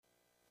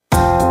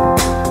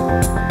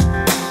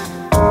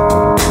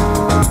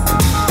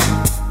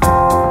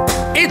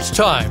it's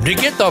time to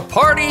get the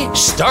party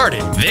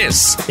started.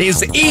 This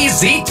is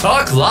Easy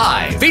Talk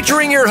Live,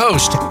 featuring your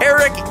host,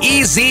 Eric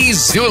Easy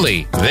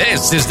Zuli.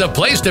 This is the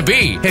place to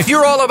be if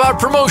you're all about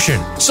promotion,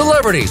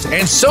 celebrities,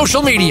 and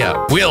social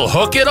media. We'll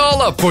hook it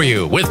all up for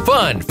you with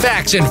fun,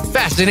 facts, and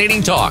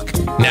fascinating talk.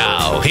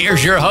 Now,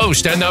 here's your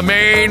host and the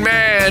main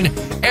man,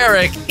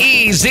 Eric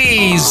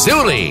Easy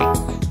Zuli.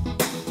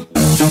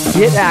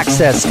 Get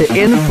access to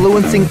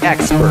influencing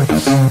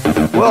experts.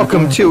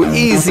 Welcome to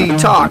Easy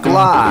Talk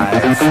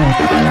Live.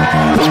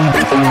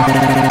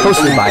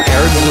 Hosted by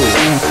Eric Zuli.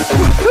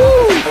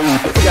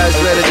 You guys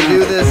ready to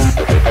do this?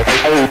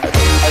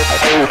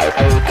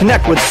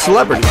 Connect with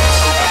celebrities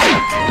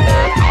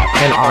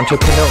and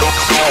entrepreneurs.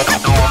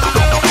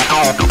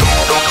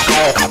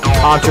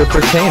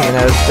 Entertainment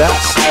at its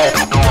best.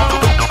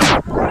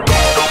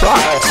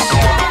 Products,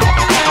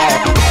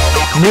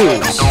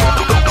 news,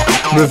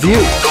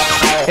 reviews,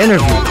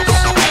 interviews,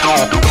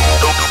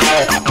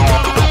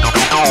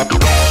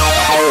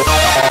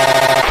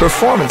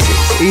 performances,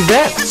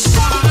 events,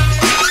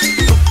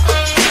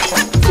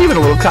 even a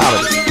little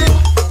comedy.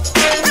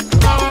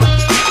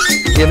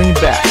 Giving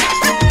back.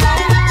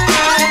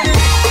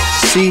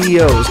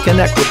 CEOs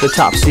connect with the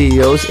top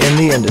CEOs in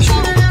the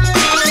industry.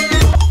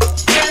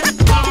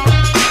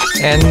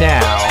 And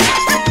now,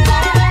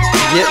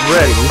 get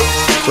ready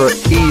for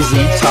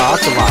Easy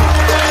Talk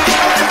Live.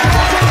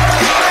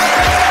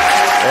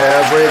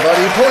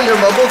 Everybody pull your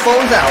mobile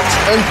phones out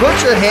and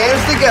put your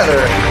hands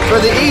together for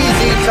the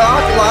Easy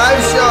Talk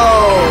Live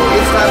Show.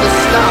 It's time to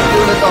stop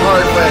doing it the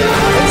hard way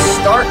and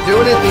start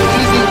doing it the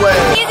easy way.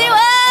 Easy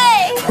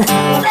way!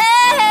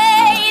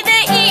 Hey,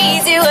 the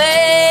easy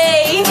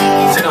way.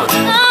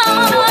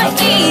 Oh,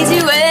 easy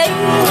way.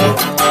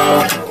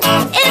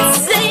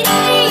 It's the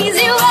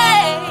easy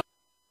way.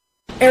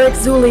 Eric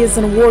Zuli is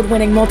an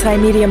award-winning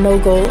multimedia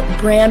mogul,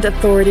 brand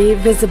authority,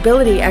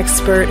 visibility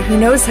expert who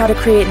knows how to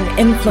create an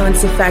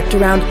influence effect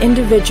around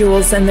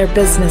individuals and their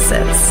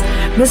businesses.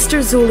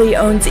 Mr. Zuli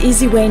owns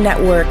Easy Way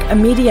Network, a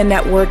media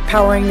network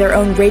powering their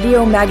own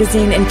radio,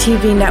 magazine, and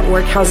TV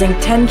network housing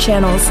 10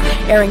 channels,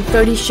 airing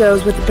 30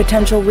 shows with a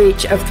potential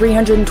reach of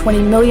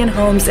 320 million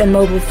homes and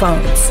mobile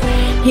phones.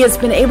 He has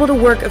been able to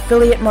work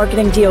affiliate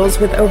marketing deals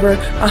with over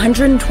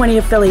 120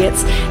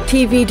 affiliates,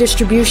 TV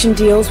distribution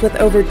deals with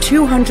over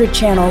 200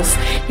 channels.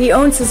 He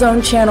owns his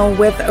own channel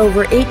with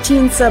over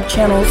 18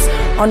 sub-channels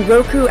on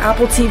Roku,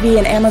 Apple TV,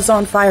 and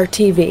Amazon Fire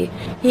TV.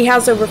 He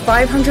has over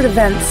 500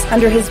 events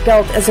under his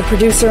belt as a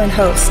producer and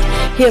host.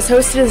 He has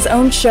hosted his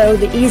own show,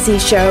 The Easy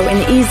Show,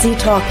 and Easy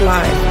Talk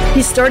Live.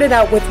 He started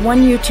out with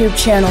one YouTube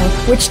channel,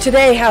 which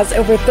today has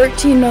over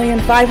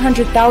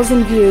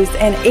 13,500,000 views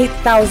and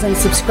 8,000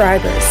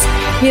 subscribers.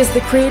 He is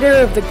the creator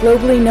of the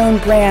globally known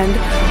brand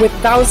with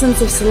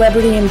thousands of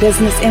celebrity and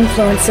business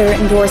influencer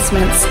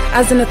endorsements.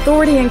 As an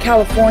authority in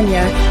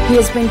California, he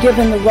has been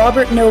given the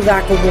Robert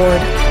Novak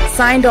Award,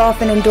 signed off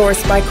and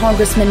endorsed by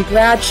Congressman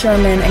Brad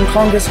Sherman and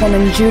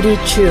Congresswoman Judy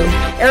Chu.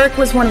 Eric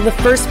was one of the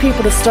first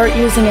people to start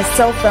using his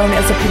cell phone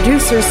as a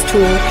producer's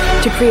tool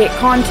to create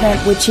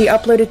content, which he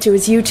uploaded to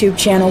his YouTube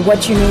channel,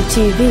 What You Need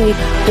TV,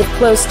 with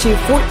close to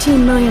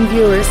 14 million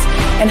viewers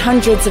and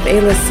hundreds of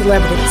A-list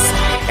celebrities.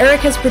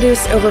 Eric has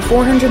produced over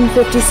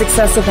 450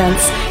 success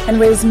events and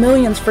raised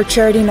millions for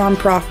charity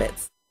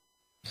nonprofits.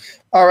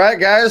 All right,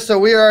 guys, so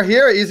we are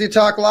here at Easy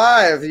Talk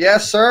Live.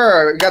 Yes,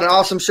 sir. We've got an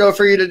awesome show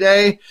for you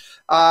today.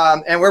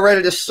 And we're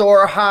ready to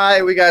soar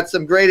high. We got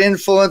some great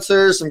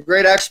influencers, some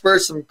great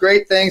experts, some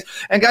great things.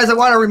 And guys, I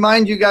want to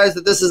remind you guys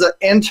that this is an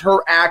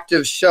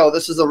interactive show.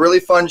 This is a really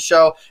fun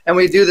show, and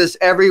we do this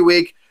every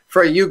week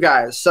for you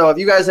guys. So if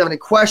you guys have any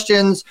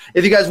questions,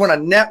 if you guys want to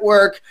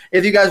network,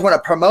 if you guys want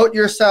to promote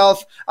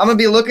yourself, I'm going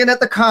to be looking at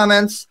the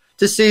comments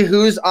to see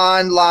who's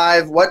on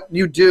live, what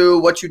you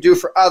do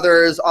for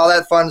others, all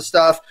that fun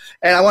stuff.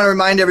 And I want to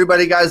remind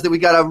everybody, guys, that we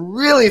got a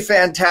really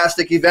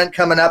fantastic event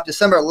coming up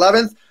December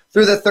 11th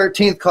through the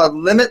 13th called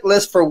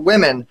Limitless for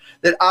Women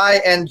that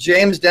I and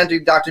James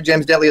Dentley, Dr.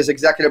 James Dentley, is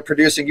executive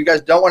producing. You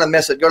guys don't want to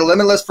miss it. Go to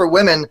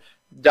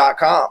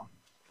limitlessforwomen.com.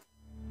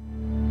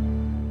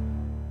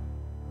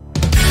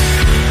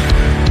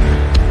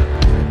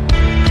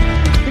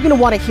 You're going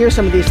to want to hear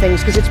some of these things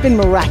because it's been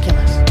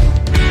miraculous.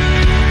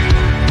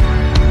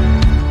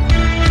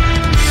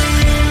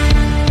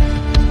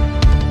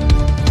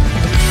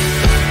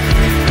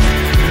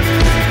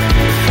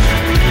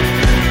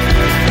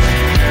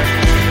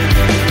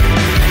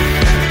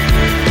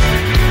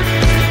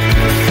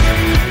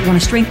 You want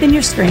to strengthen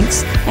your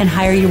strengths and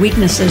hire your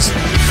weaknesses.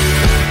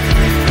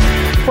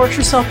 Force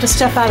yourself to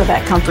step out of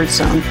that comfort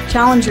zone.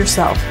 Challenge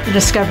yourself to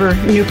discover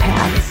new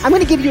paths. I'm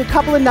going to give you a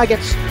couple of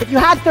nuggets. If you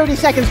had 30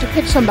 seconds to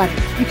pitch somebody,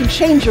 you can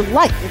change your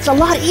life. It's a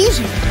lot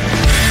easier.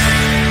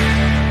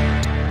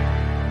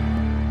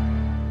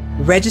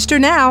 Register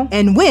now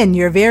and win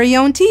your very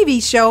own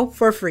TV show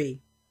for free.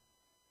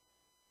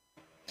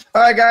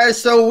 All right, guys,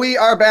 so we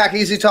are back,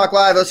 Easy Talk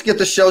Live. Let's get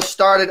the show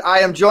started. I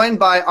am joined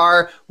by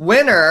our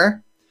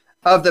winner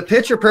of the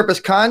Pitch Your Purpose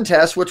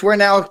contest, which we're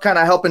now kind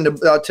of helping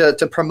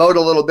to promote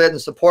a little bit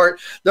and support.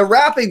 The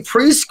rapping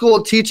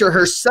preschool teacher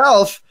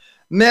herself,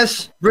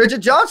 Miss Bridget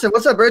Johnson.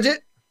 What's up,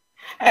 Bridget?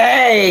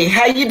 Hey,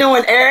 how you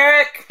doing,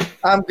 Eric?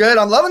 I'm good.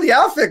 I'm loving the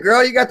outfit,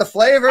 girl. You got the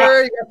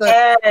flavor. You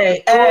got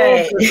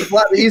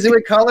the easy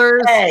way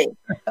colors.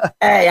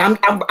 Hey, I'm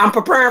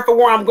preparing for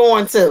where I'm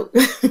going to.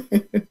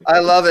 I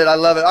love it. All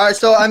right.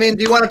 So, I mean,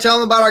 do you want to tell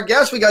them about our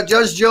guest? We got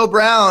Judge Joe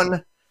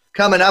Brown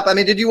coming up. I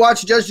mean, did you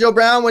watch Judge Joe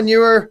Brown when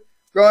you were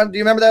growing? Do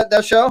you remember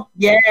that show?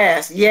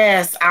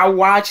 Yes. I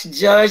watched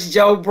Judge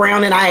Joe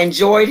Brown and I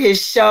enjoyed his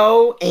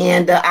show.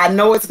 And I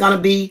know it's going to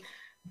be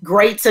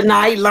great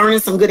tonight, learning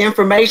some good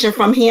information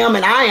from him.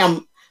 And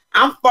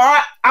I'm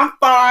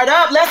fired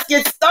up. Let's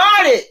get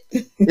started.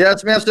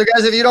 Yes, ma'am. So,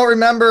 guys, if you don't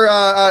remember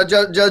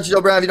Judge Joe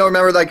Brown, if you don't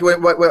remember like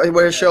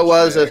what his show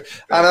was,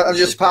 I'm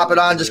just pop it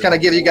on, just kind of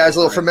give you guys a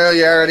little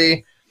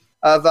familiarity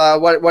of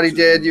what he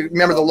did. You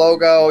remember the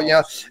logo, you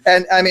know.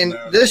 And I mean,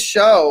 this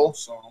show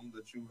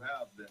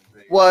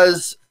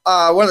was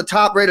one of the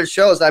top-rated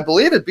shows. I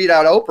believe it beat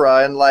out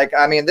Oprah. And like,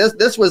 I mean,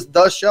 this was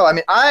the show. I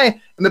mean, I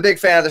am a big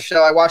fan of the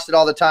show. I watched it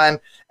all the time.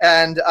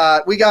 And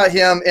we got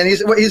him, and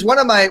he's one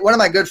of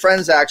my good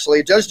friends,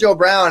 actually. Judge Joe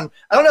Brown.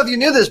 I don't know if you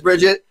knew this,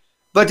 Bridget,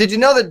 but did you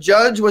know that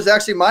Judge was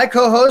actually my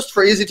co-host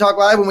for Easy Talk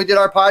Live when we did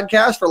our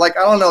podcast for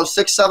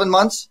 6-7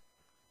 months?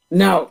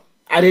 No,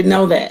 I didn't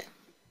know that.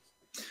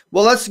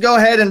 Well, let's go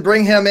ahead and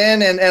bring him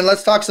in, and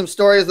let's talk some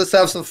stories. Let's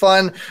have some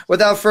fun.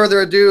 Without further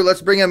ado,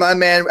 let's bring in my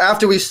man.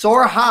 After we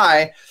soar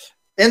high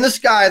in the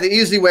sky the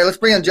easy way, let's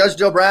bring in Judge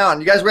Joe Brown.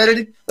 You guys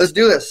ready? Let's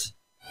do this.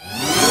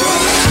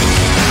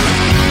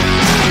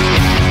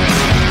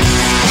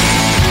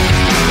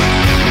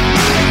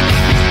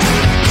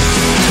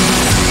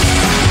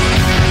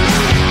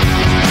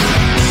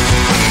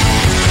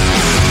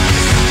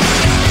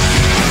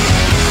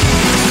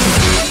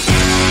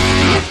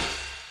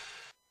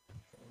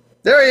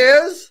 There he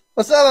is.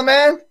 What's up,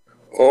 man?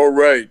 All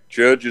right,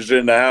 Judge is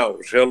in the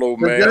house. Hello,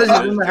 man. Judge is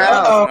in the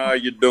house. How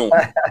you doing?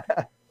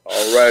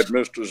 All right,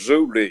 Mr.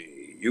 Zuli,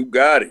 you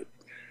got it.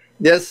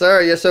 Yes,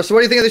 sir. Yes, sir. So,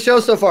 what do you think of the show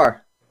so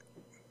far?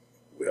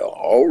 Well,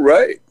 all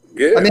right.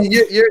 Yeah. I mean,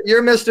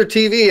 you're Mr.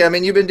 TV. I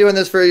mean, you've been doing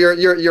this for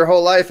your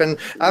whole life, and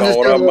I'm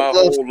just doing my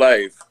whole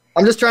life.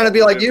 I'm just trying to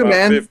be like you,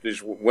 man.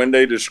 50s. When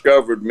they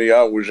discovered me,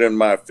 I was in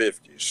my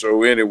 50s.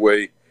 So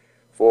anyway,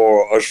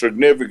 for a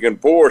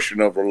significant portion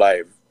of her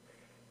life,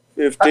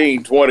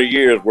 15, 20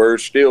 years, we're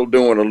still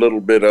doing a little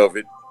bit of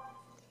it.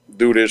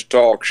 Do this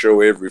talk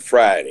show every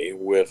Friday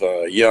with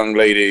a young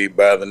lady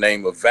by the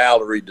name of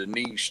Valerie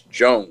Denise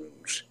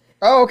Jones.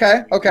 Oh,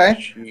 okay.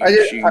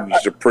 She's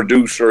the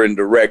producer and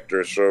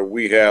director, so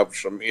we have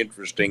some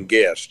interesting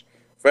guests.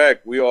 In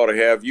fact, we ought to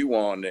have you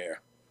on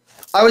there.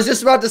 I was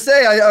just about to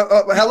say,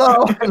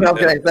 hello. No,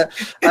 okay.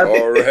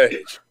 All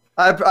right.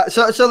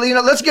 So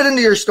let's get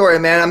into your story,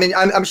 man. I mean,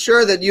 I'm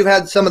sure that you've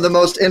had some of the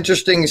most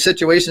interesting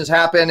situations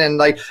happen,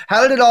 and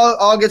how did it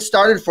all get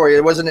started for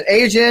you? Was it an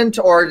agent,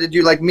 or did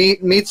you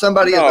meet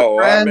somebody as a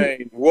friend? I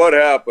mean, what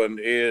happened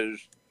is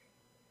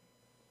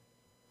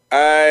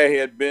I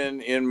had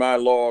been in my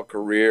law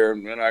career,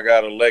 and then I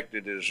got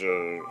elected as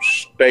a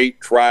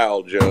state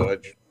trial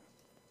judge.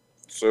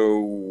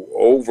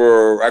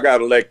 So I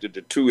got elected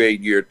to 2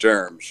 8-year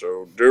terms.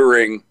 So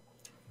during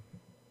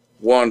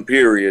one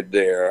period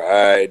there,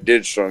 I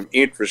did some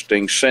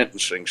interesting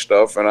sentencing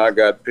stuff, and I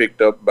got picked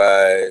up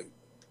by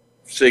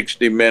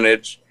 60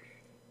 Minutes,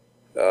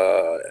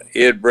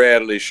 Ed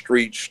Bradley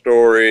Street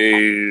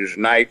Stories,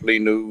 Nightly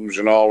News,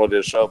 and all of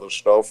this other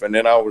stuff. And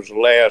then I was the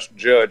last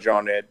judge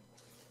on that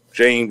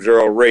James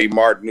Earl Ray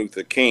Martin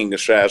Luther King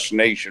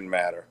assassination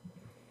matter.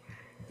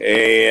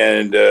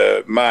 And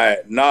my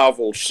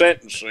novel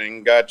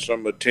sentencing got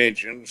some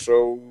attention,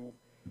 so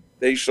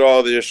they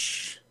saw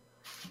this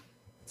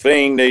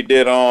thing they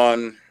did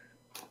on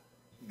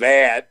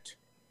that,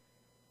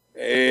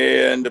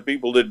 and the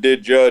people that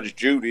did Judge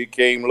Judy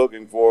came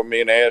looking for me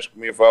and asked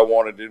me if I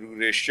wanted to do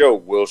this show.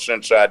 Well,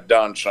 since I'd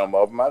done some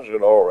of them, I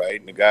said, all right.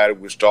 And the guy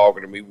that was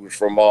talking to me was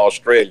from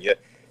Australia.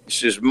 He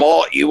says,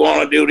 Mort, you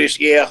want to do this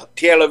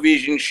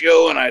television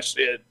show? And I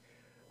said,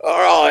 all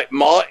right,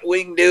 Mort,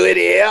 we can do it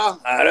here.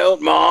 I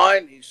don't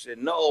mind. He said,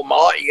 no,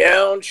 Mort, your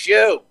own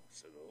show. I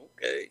said,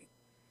 okay.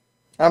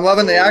 I'm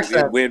loving the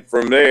accent. It went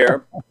from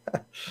there.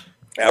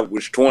 That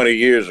was 22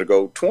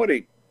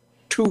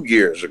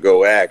 years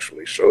ago,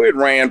 actually. So it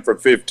ran for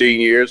 15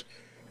 years.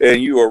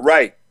 And you were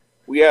right.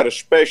 We had a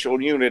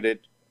special unit at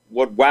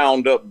what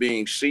wound up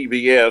being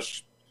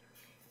CBS.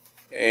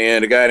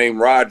 And a guy named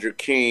Roger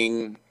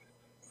King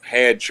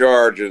had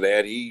charge of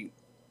that. He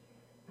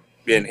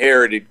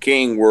inherited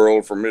King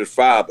World from his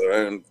father.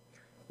 And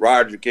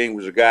Roger King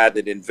was a guy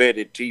that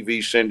invented TV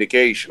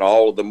syndication.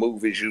 All of the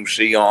movies you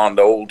see on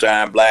the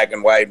old-time black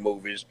and white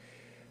movies.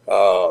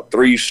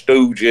 Three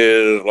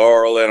Stooges,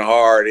 Laurel and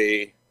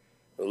Hardy,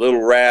 The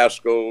Little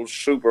Rascals,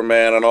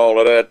 Superman, and all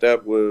of that.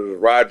 That was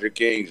Roger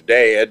King's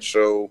dad.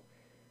 So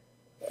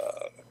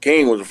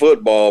King was a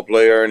football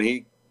player, and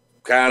he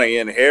kind of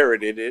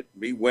inherited it.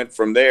 He went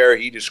from there.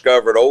 He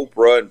discovered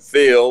Oprah and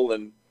Phil,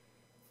 and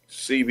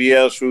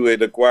CBS, who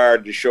had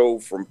acquired the show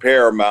from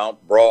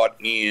Paramount, brought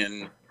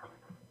in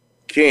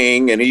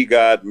King, and he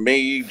got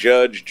me,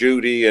 Judge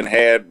Judy, and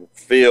had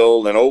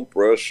Phil and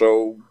Oprah.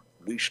 So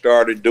we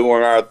started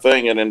doing our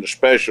thing, and in the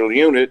special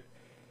unit,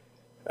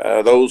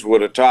 those were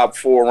the top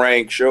 4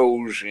 ranked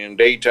shows in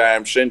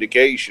daytime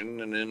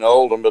syndication, and then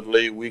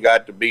ultimately we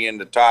got to be in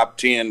the top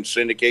 10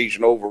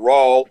 syndication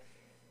overall.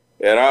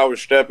 And I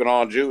was stepping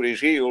on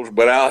Judy's heels,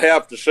 but I'll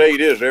have to say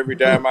this: every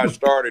time I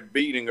started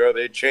beating her,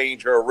 they'd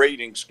change her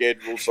rating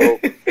schedule so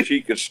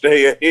she could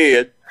stay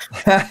ahead.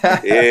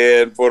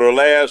 And for the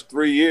last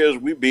 3 years,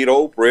 we beat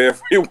Oprah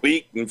every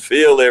week and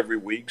Phil every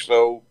week.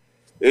 So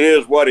it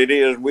is what it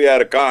is. We had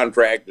a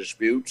contract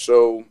dispute,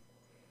 so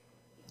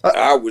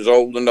I was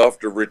old enough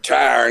to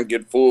retire and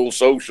get full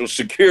Social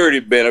Security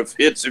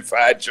benefits if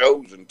I'd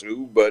chosen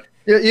to, but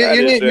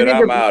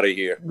I'm out of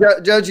here.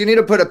 Judge, you need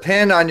to put a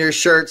pin on your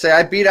shirt. Say,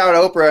 I beat out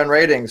Oprah in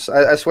ratings.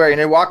 I swear. You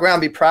need to walk around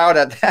and be proud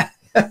at that.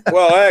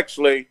 Well,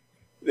 actually,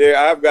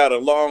 I've got a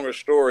longer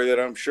story that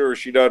I'm sure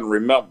she doesn't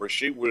remember.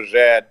 She was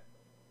at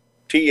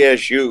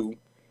TSU.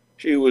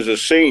 She was a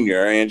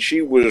senior, and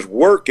she was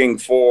working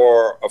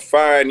for a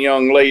fine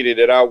young lady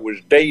that I was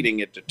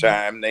dating at the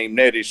time named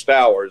Nettie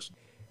Stowers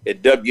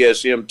at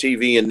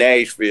WSM-TV in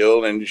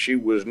Nashville, and she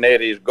was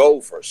Nettie's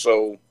gopher.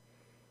 So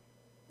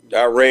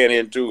I ran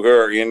into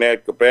her in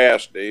that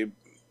capacity.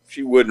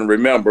 She wouldn't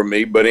remember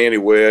me, but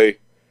anyway,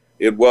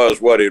 it was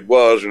what it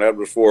was, and that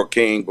was before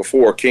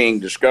King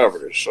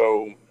discovered it.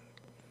 So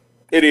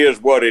it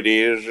is what it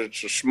is.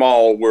 It's a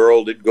small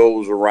world. It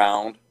goes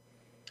around,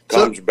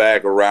 comes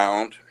back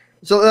around.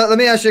 So let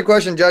me ask you a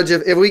question, Judge.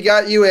 If we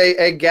got you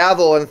a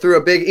gavel and threw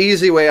a big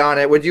easy way on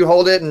it, would you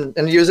hold it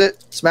and use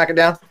it, smack it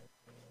down?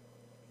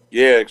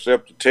 Yeah,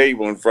 except the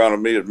table in front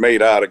of me is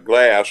made out of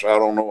glass. I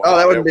don't know how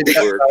that would work.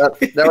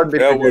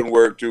 That wouldn't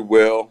work too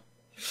well.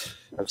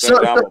 Since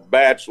I'm a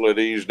bachelor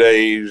these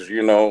days,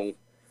 you know,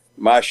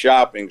 my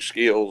shopping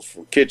skills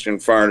for kitchen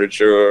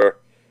furniture,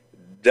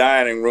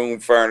 dining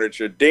room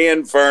furniture,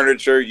 den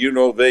furniture, you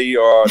know, they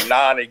are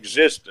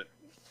non-existent.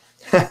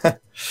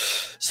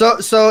 So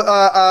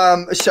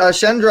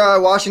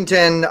Shendra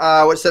Washington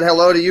said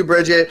hello to you,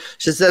 Bridget.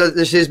 She said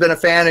that she's been a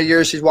fan of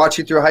yours. She's watched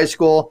you through high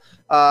school.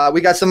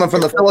 We got someone from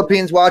the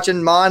Philippines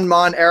watching.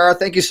 Mon Era.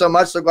 Thank you so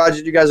much. So glad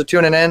that you guys are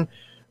tuning in.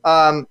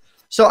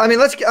 So what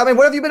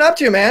have you been up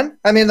to, man?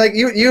 I mean, like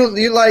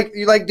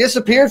you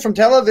disappeared from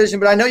television,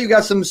 but I know you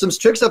got some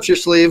tricks up your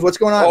sleeve. What's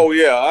going on? Oh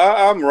yeah,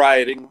 I'm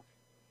writing,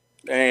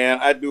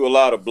 and I do a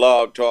lot of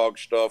blog talk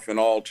stuff and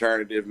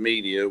alternative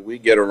media. We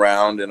get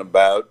around and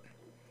about.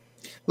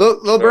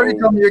 Little Birdie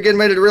told me you're getting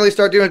ready to really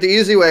start doing it the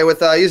easy way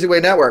with Easy Way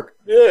Network.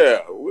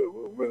 Yeah,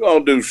 we're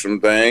gonna do some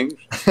things.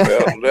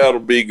 That'll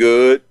be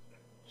good.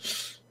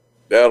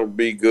 That'll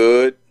be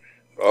good.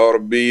 Ought to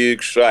be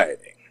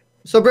exciting.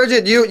 So,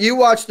 Bridget, you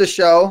watched the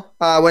show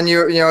when you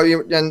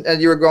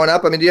were growing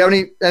up. I mean, do you have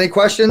any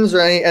questions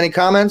or any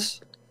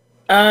comments?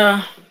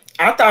 I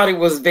thought it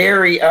was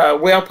very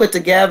well put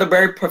together,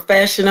 very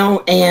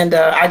professional, and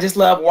I just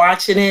love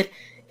watching it.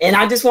 And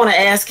I just want to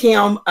ask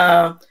him,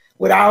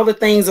 with all the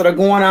things that are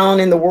going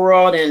on in the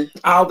world and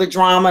all the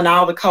drama and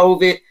all the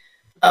COVID,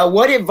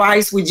 what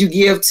advice would you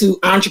give to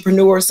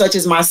entrepreneurs such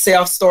as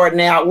myself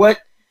starting out?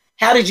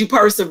 How did you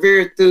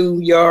persevere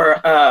through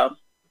your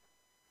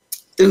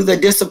through the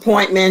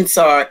disappointments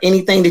or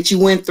anything that you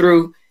went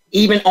through,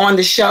 even on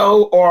the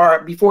show or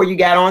before you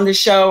got on the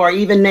show or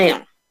even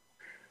now?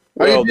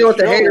 How do you deal with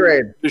the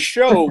haterade? The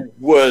show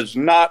was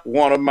not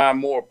one of my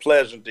more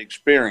pleasant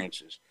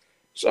experiences.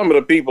 Some of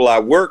the people I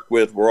worked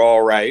with were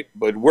all right,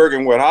 but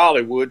working with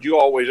Hollywood, you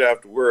always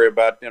have to worry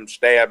about them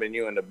stabbing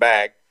you in the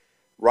back,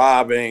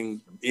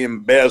 robbing,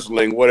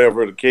 embezzling,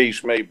 whatever the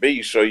case may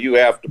be. So you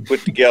have to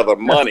put together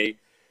money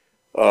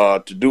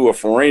to do a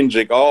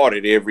forensic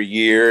audit every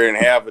year and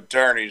have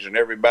attorneys and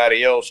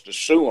everybody else to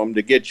sue them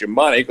to get your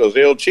money because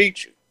they'll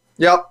cheat you.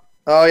 Yep.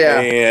 Oh, yeah.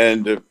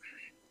 And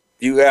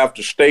you have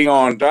to stay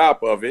on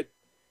top of it.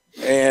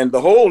 And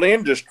the whole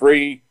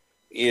industry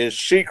is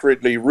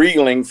secretly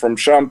reeling from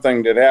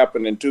something that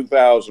happened in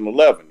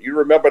 2011. You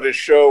remember this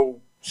show,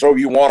 So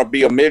You Want to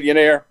Be a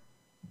Millionaire?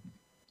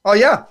 Oh,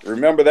 yeah.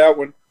 Remember that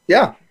one?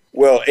 Yeah.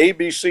 Well,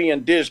 ABC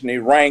and Disney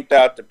ranked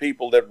out the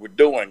people that were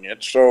doing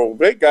it, so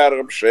they got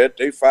upset.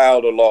 They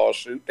filed a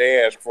lawsuit.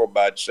 They asked for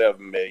about $7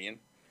 million.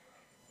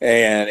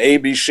 And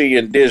ABC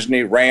and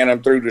Disney ran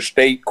them through the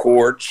state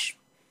courts.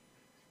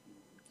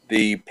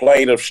 The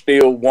plaintiff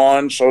still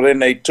won, so then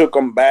they took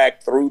them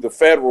back through the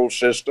federal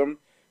system.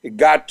 It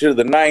got to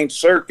the Ninth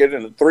Circuit,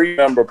 and the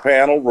 3-member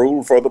panel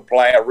ruled for the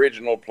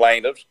original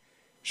plaintiffs.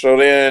 So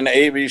then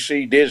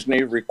ABC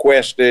Disney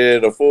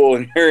requested a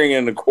full hearing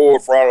in the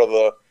court front of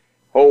the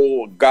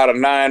got a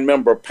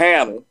 9-member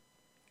panel,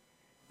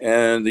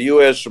 and the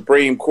U.S.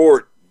 Supreme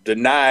Court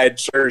denied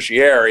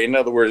certiorari. In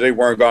other words, they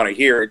weren't going to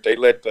hear it. They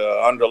let the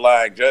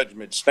underlying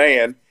judgment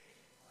stand.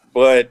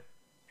 But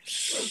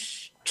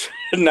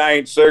the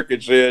Ninth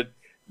Circuit said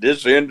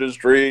this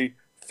industry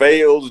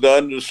fails to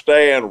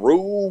understand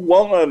Rule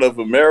 1 of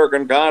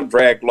American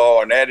contract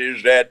law, and that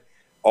is that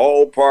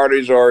all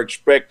parties are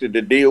expected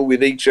to deal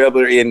with each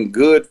other in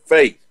good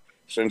faith.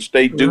 Since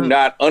they do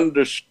not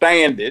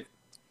understand it,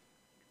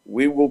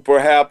 we will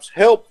perhaps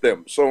help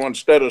them. So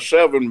instead of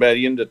 $7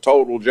 million, the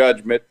total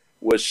judgment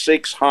was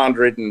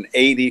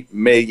 $680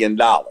 million.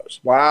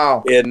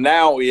 Wow. And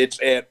now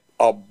it's at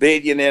 $1.25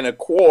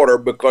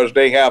 billion because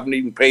they haven't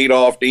even paid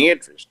off the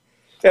interest.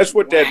 That's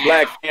what that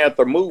Black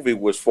Panther movie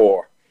was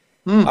for.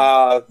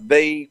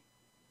 They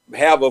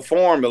have a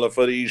formula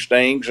for these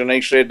things, and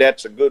they said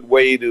that's a good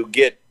way to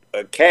get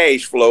a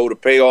cash flow to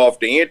pay off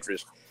the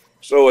interest.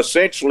 So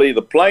essentially,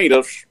 the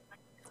plaintiffs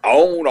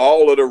own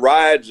all of the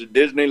rides at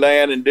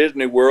Disneyland and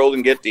Disney World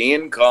and get the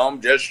income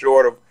just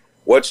short of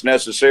what's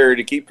necessary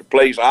to keep the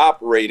place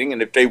operating.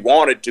 And if they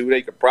wanted to,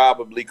 they could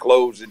probably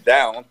close it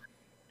down.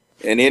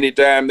 And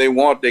anytime they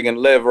want, they can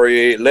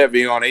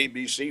levy on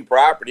ABC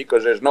property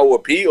because there's no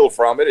appeal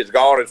from it. It's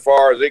gone as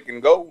far as it can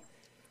go.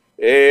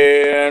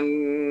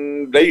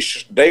 And they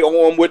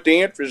owe them with the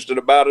interest at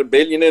about $1.25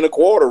 billion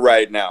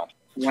right now.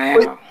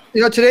 Wow.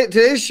 You know,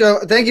 today's show,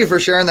 thank you for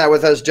sharing that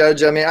with us,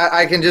 Judge. I mean,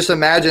 I can just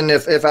imagine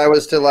if I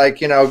was to,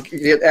 like, you know,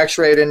 get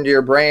x-rayed into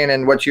your brain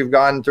and what you've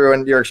gone through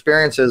and your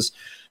experiences.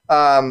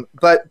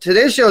 But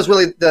today's show is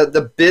really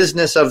the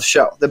business of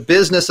show, the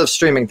business of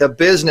streaming, the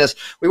business.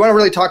 We want to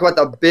really talk about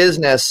the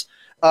business.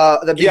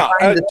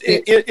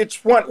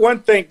 It's one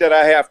thing that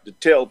I have to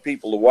tell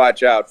people to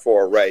watch out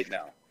for right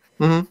now.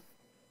 Mm-hmm.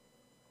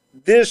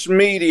 This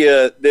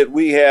media that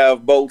we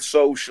have, both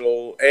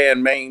social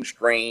and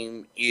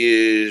mainstream,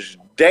 is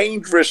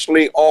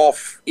dangerously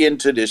off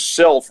into this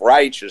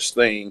self-righteous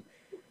thing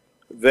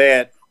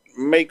that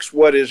makes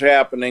what is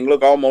happening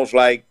look almost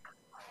like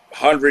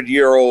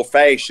 100-year-old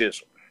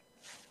fascism.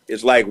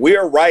 It's like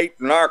we're right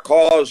and our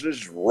cause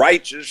is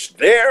righteous,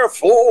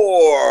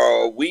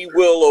 therefore we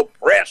will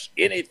oppress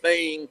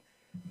anything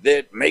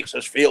that makes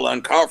us feel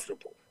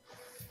uncomfortable.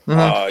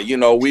 Mm-hmm. You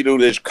know, we do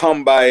this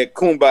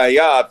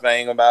kumbaya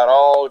thing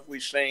about, if we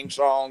sing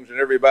songs and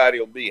everybody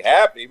will be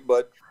happy,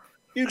 but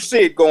you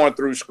see it going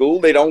through school.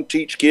 They don't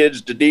teach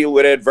kids to deal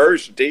with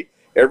adversity.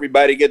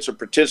 Everybody gets a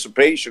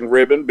participation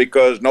ribbon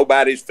because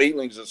nobody's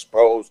feelings are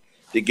supposed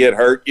to get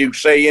hurt. You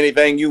say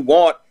anything you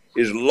want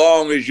as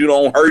long as you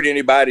don't hurt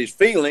anybody's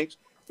feelings,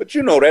 but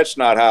you know that's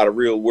not how the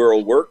real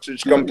world works.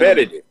 It's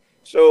competitive.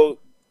 So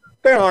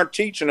they aren't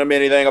teaching them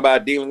anything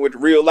about dealing with the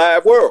real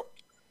live world.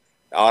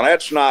 Now,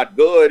 that's not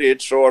good.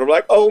 It's sort of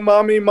like, oh,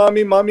 mommy,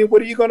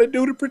 what are you going to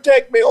do to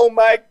protect me? Oh,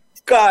 my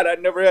God, I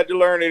never had to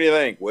learn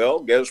anything. Well,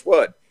 guess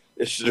what?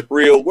 This is the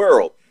real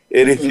world.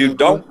 And if you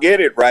don't get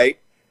it right,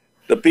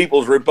 the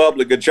People's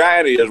Republic of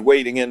China is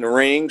waiting in the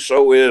ring.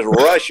 So is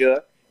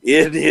Russia,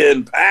 India,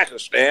 and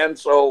Pakistan.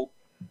 So,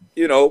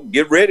 you know,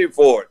 get ready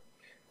for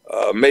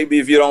it. Maybe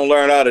if you don't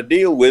learn how to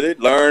deal with it,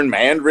 learn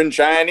Mandarin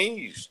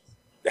Chinese.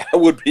 That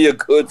would be a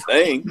good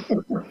thing.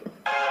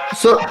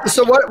 So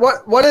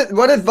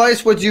what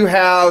advice would you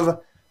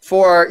have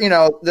for, you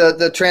know,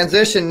 the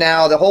transition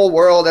now? The whole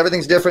world,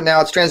 everything's different now.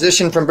 It's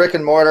transitioned from brick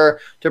and mortar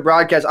to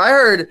broadcast. I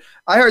heard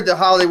that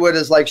Hollywood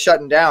is like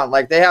shutting down.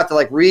 Like they have to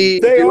like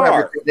redo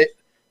everything.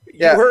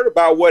 You heard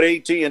about what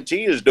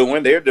AT&T is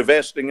doing. They're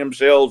divesting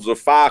themselves of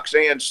Fox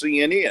and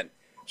CNN.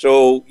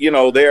 So, you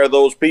know, there are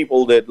those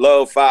people that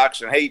love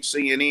Fox and hate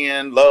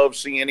CNN, love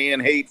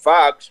CNN, hate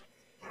Fox.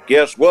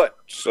 Guess what?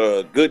 It's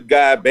a good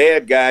guy,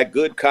 bad guy,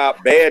 good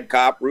cop, bad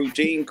cop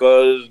routine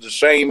because the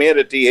same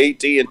entity,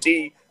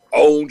 AT&T,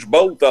 owns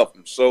both of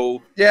them.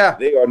 So yeah,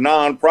 they are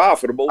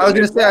non-profitable. I was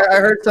going to say, I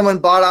heard someone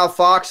bought out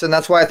Fox, and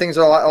that's why things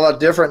are a lot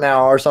different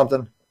now or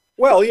something.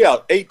 Well, yeah,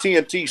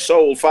 AT&T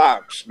sold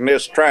Fox, and they're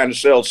trying to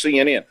sell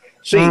CNN.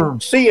 See,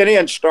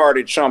 CNN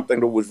started something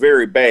that was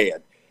very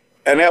bad,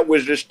 and that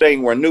was this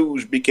thing where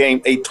news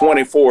became a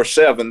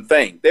 24/7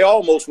 thing. They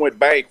almost went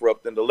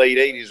bankrupt in the late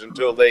 80s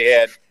until they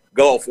had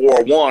Gulf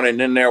War I, and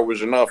then there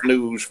was enough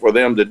news for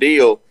them to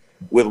deal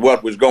with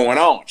what was going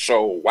on.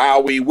 So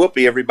wowee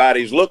whoopee,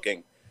 everybody's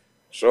looking.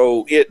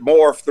 So it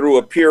morphed through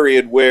a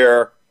period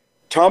where,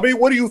 Tommy,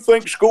 what do you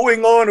think's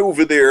going on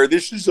over there?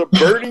 This is a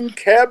burning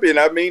cabin.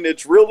 I mean,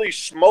 it's really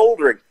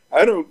smoldering.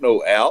 I don't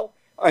know, Al.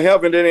 I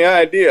haven't any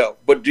idea.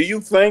 But do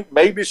you think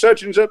maybe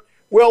such and such?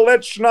 Well,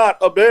 that's not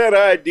a bad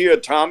idea,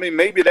 Tommy.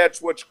 Maybe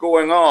that's what's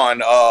going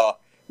on.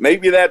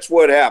 Maybe that's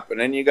what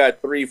happened. And you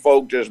got three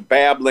folk just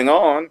babbling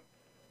on.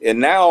 And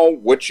now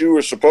what you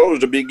were supposed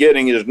to be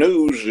getting as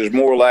news is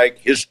more like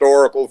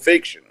historical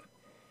fiction.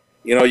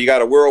 You know, you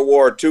got a World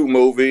War II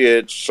movie.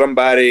 It's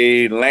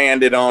somebody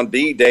landed on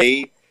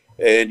D-Day,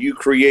 and you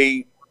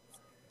create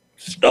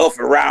stuff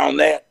around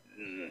that.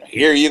 And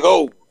here you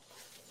go.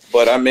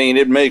 But, I mean,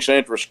 it makes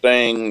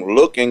interesting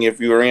looking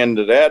if you're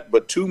into that.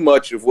 But too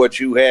much of what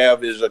you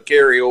have is a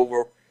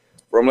carryover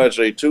from, let's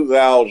say,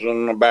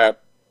 2000, about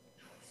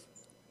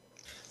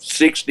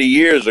 60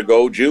 years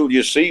ago.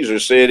 Julius Caesar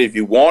said, if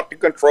you want to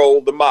control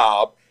the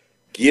mob,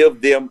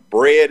 give them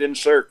bread and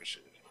circuses.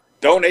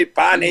 Donne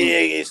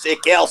pane se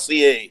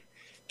calcier.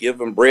 Give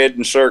them bread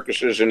and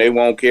circuses, and they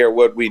won't care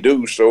what we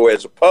do. So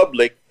as a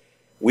public,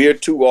 we're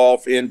too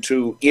off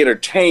into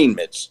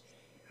entertainments,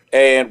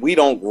 and we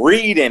don't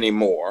read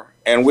anymore,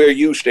 and we're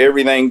used to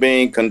everything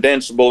being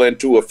condensable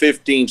into a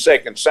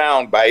 15-second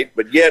soundbite,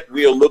 but yet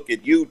we'll look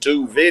at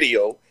YouTube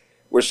video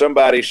where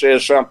somebody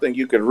says something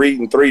you can read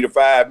in 3 to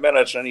 5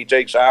 minutes, and he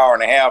takes an hour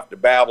and a half to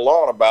babble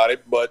on about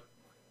it. But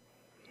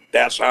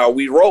that's how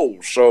we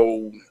roll.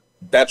 So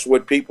that's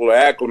what people are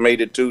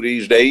acclimated to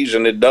these days,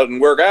 and it doesn't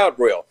work out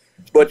well.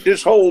 But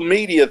this whole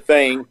media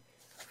thing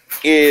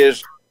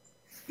is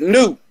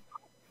new,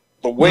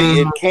 the way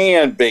it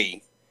can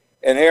be.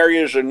 And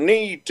areas of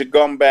need to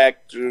come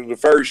back to the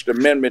First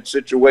Amendment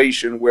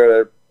situation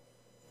where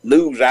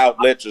news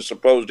outlets are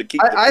supposed to keep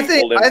the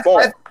people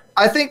informed.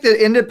 I think that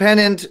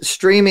independent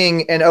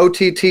streaming and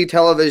OTT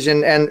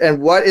television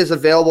and what is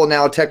available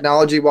now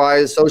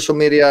technology-wise, social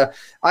media,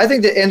 I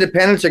think that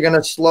independents are going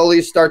to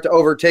slowly start to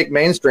overtake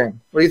mainstream.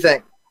 What do you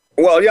think?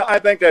 Well, yeah, I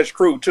think that's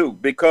true, too,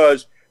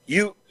 because,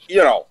 you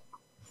know,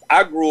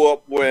 I grew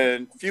up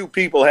when few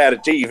people had a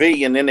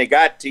TV, and then they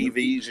got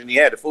TVs, and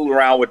you had to fool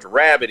around with the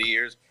rabbit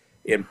ears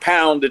and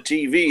pound the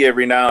TV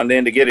every now and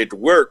then to get it to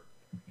work.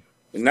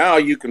 And now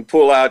you can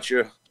pull out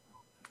your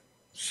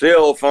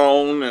cell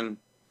phone and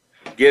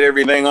get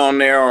everything on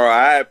there, or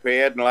an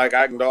iPad, and like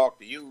I can talk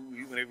to you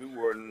even if you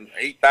were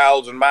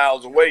 8,000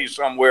 miles away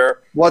somewhere.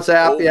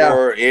 WhatsApp,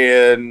 over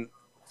in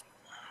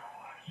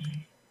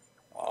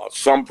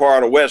some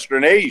part of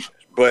Western Asia.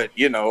 But,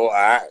 you know,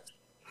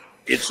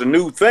 it's a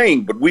new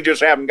thing, but we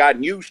just haven't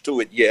gotten used to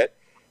it yet.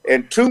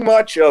 And too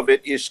much of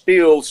it is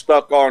still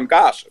stuck on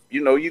gossip.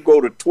 You know, you go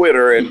to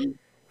Twitter and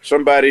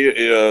somebody,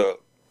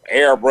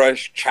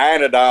 airbrush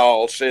China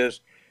doll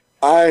says,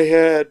 I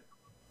had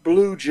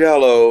blue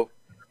Jello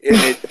and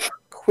it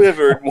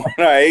quivered when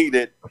I ate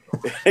it.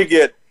 They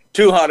get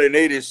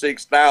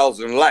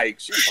 286,000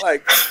 likes. She's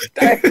like,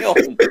 damn, what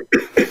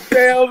the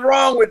hell's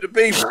wrong with the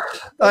people?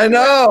 I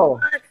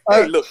know.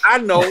 Hey, look, I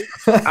know.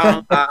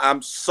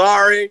 I'm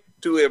sorry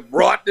to have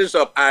brought this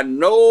up. I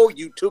know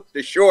you took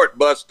the short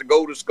bus to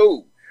go to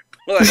school,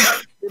 but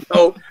you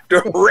know,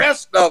 the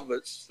rest of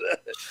us,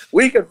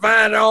 we can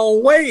find our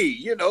own way.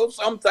 You know,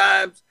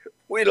 sometimes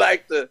we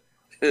like to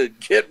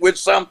get with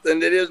something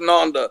that isn't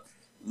on the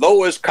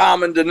lowest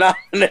common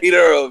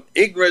denominator of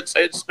ignorance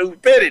and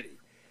stupidity.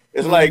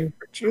 It's like,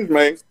 excuse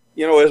me,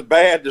 you know, it's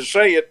bad to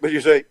say it, but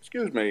you say,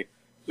 excuse me,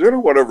 has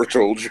anyone ever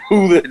told you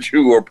that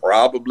you are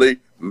probably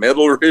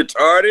mental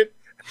retarded?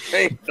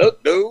 Hey,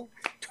 look, dude.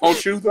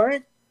 Don't you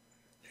think?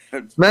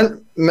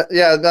 Mentally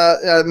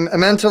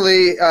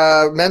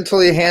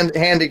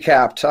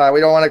handicapped. We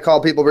don't want to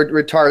call people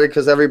retarded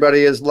because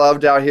everybody is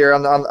loved out here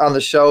on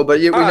the show.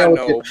 But we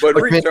know, but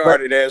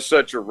retarded has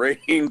such a ring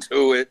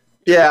to it.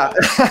 Yeah,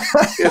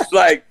 it's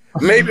like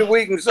maybe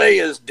we can say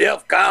it's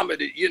deaf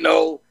comedy. You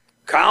know,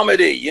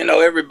 comedy. You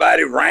know,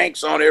 everybody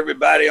ranks on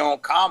everybody on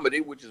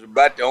comedy, which is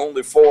about the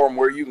only forum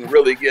where you can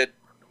really get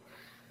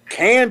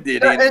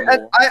candid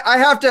anymore. I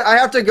have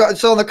to go.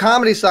 So on the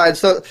comedy side,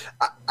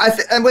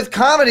 and with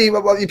comedy,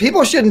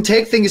 people shouldn't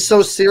take things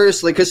so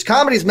seriously because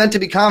comedy is meant to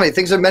be comedy.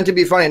 Things are meant to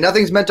be funny.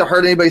 Nothing's meant to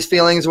hurt anybody's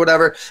feelings, or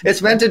whatever.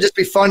 It's meant to just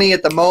be funny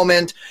at the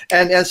moment.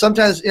 And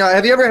sometimes, you know,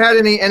 have you ever had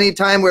any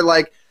time where,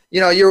 like, you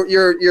know,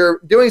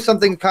 you're doing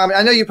something comedy?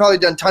 I know you've probably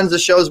done tons of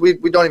shows we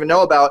don't even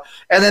know about,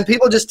 and then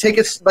people just take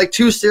it like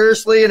too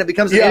seriously, and it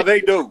becomes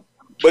they do.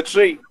 But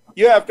see,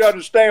 you have to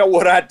understand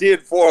what I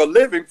did for a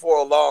living for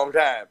a long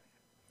time.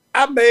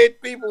 I made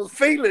people's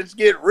feelings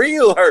get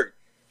real hurt.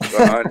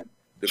 Son,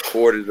 the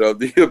court is of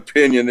the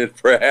opinion that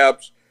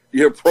perhaps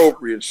the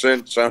appropriate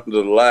sentence under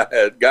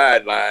the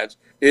guidelines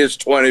is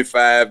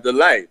 25 to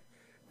life.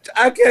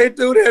 I can't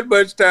do that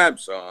much time,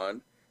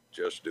 son.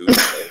 Just do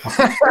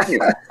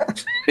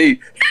that.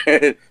 See,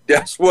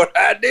 that's what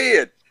I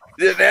did.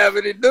 Didn't have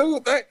any to do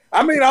with that.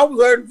 I mean, I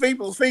was hurting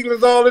people's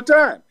feelings all the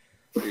time.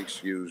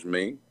 Excuse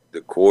me,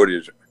 the court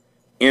is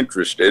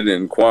interested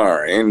in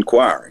inquiring.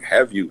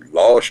 Have you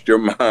lost your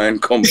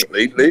mind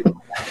completely?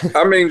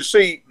 I mean,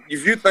 see,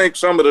 if you think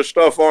some of the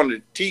stuff on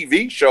the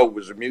TV show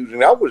was amusing,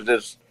 that was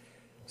just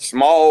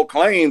small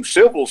claim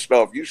civil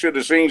stuff. You should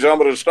have seen some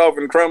of the stuff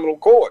in criminal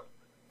court.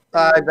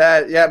 I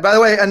bet. Yeah. By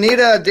the way,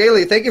 Anita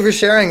Daly, thank you for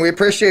sharing. We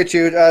appreciate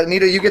you.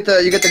 Anita, you get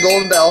the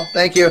golden bell.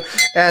 Thank you.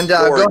 And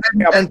go ahead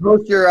and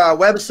post your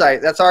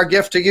website. That's our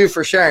gift to you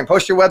for sharing.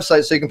 Post your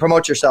website so you can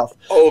promote yourself.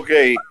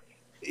 Okay.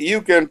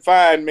 You can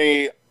find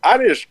me. I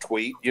just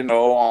tweet, you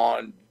know,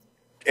 on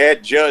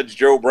at Judge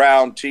Joe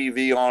Brown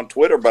TV on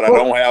Twitter, but I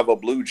don't have a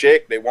blue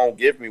check. They won't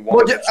give me one.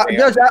 Well,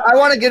 Judge, I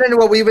want to get into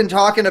what we've been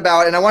talking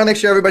about, and I want to make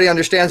sure everybody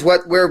understands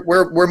what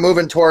we're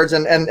moving towards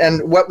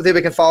and what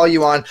they can follow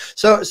you on.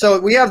 So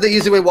we have the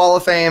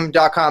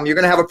EasywayWallOfFame.com. You're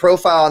going to have a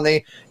profile on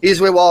the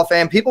Easyway Wall of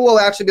Fame. People will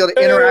actually be able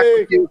to interact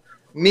with you,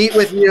 meet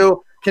with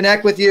you,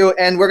 connect with you,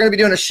 and we're going to be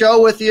doing a show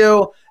with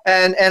you.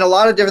 And a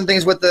lot of different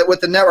things with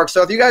the network.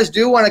 So if you guys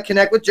do want to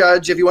connect with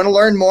Judge, if you want to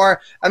learn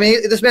more, I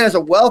mean, this man has a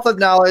wealth of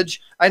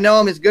knowledge. I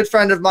know him; he's a good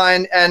friend of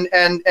mine. And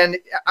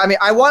I mean,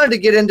 I wanted to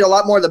get into a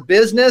lot more of the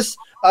business,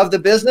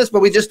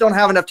 but we just don't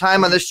have enough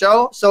time on this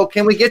show. So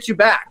can we get you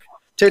back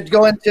to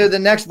go into the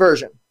next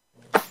version?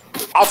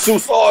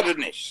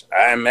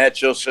 I'm at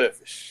your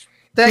service.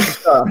 Thank you,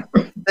 sir.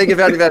 Thank you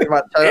very, very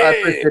much. I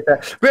appreciate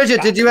that.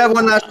 Bridget, did you have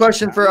one last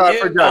question for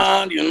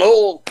Judge? You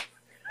know.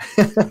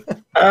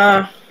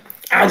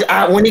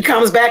 When he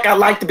comes back, I'd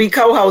like to be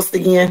co-host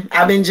again.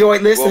 I've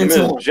enjoyed listening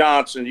to him. Ms.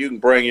 Johnson, you can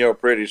bring your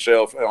pretty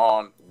self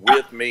on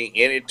with me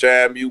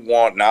anytime you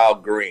want, and I'll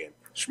grin.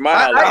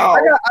 Smile.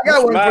 I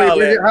got one for you,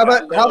 Bridget.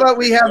 How about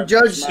we have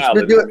Judge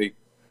do it?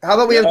 How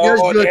about we have Judge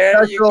do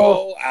a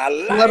special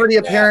celebrity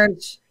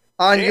appearance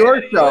on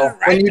your show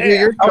when you do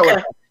your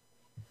show?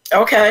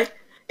 Okay.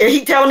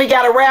 He telling me he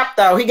got to rap,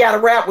 though. He got to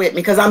rap with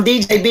me because I'm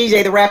DJ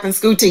BJ, the rapping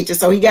school teacher,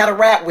 so he got to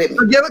rap with me.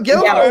 You can't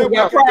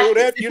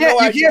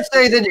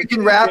say that you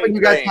can rap and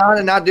you got talent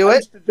and not do it. I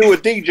used to do a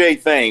DJ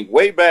thing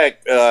way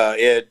back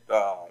at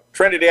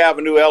Trinity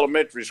Avenue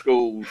Elementary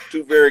School.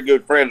 Two very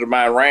good friends of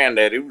mine ran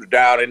that. It was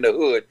down in the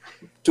hood.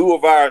 Two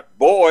of our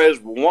boys,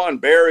 one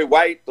Barry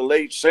White, the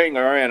late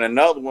singer, and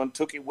another one,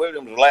 Tookie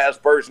Williams, the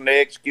last person they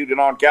executed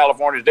on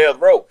California's death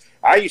row.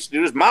 I used to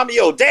do this,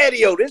 Mommy-o,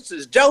 Daddy-o, this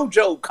is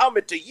JoJo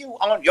coming to you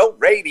on your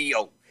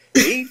radio.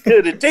 E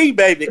to the T,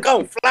 baby,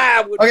 come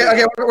fly with me.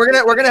 Okay,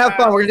 we're gonna have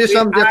fun. We're gonna do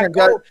something different,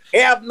 guys.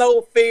 Have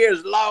no fear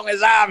as long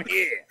as I'm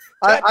here.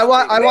 I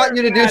want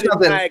you to do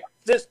something. My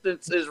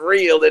existence is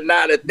real and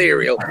not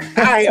ethereal.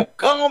 I have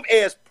come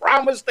as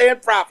promised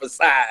and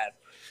prophesied.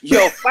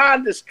 Your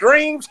fondest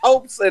dreams,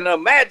 hopes, and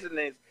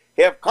imaginings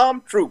have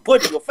come true.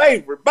 Put your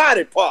favorite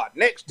body part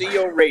next to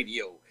your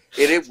radio,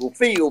 and it will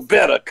feel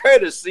better,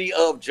 courtesy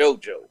of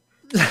JoJo.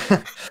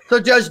 So,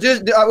 Judge,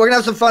 we're going to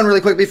have some fun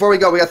really quick before we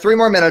go. We got 3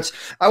 more minutes.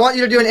 I want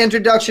you to do an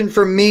introduction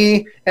for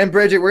me and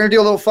Bridget. We're going to do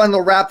a little fun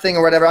little rap thing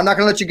or whatever. I'm not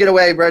going to let you get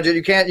away, Bridget.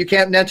 You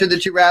can't mention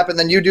that you rap, and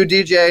then you do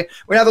DJ.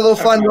 We're going to have a little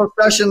fun little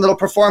session, little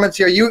performance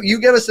here.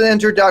 You give us an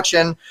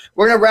introduction.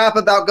 We're going to rap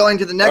about going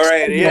to the next. All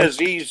right,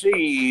 here's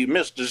easy,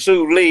 Mr.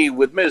 Sue Lee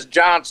with Miss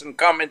Johnson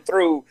coming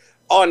through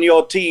on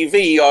your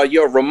TV or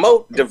your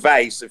remote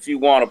device, if you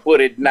want to put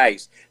it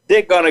nice.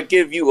 They're going to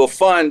give you a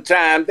fun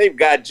time. They've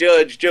got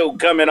Judge Joe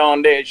coming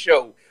on their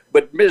show.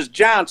 But Miss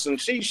Johnson,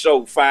 she's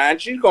so fine.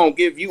 She's going to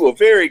give you a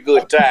very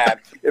good time.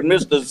 And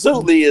Mr.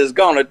 Zuli is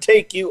going to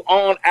take you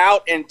on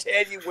out and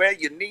tell you where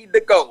you need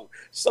to go.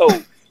 So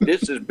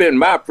this has been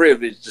my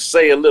privilege to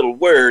say a little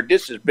word.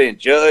 This has been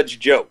Judge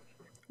Joe.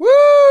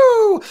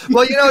 Woo!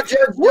 Well, Judge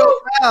Joe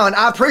Brown,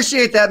 I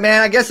appreciate that,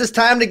 man. I guess it's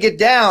time to get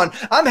down.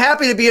 I'm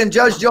happy to be in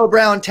Judge Joe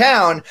Brown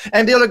town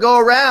and be able to go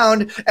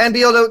around and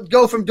be able to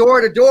go from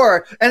door to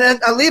door. And then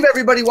I leave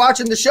everybody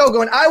watching the show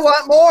going, I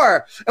want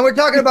more. And we're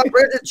talking about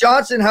Bridget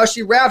Johnson, how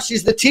she raps.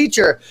 She's the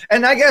teacher.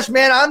 And I guess,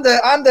 man, I'm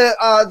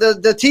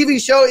the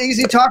TV show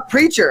Easy Talk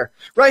preacher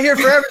right here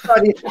for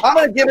everybody. I'm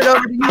going to give it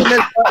over to you,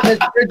 Miss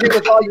Bridget,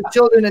 with all your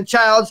children and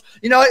childs.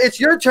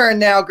 It's your turn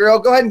now, girl.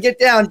 Go ahead and get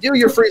down. Do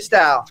your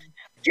freestyle.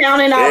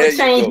 Counting all the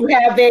change you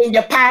have in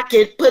your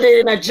pocket, put it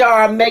in a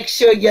jar, make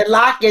sure you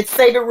lock it,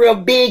 save it real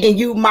big, and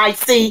you might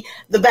see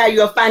the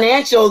value of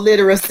financial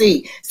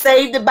literacy.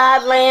 Save to buy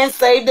land,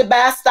 save to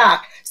buy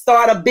stock.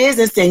 Start a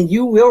business and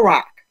you will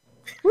rock.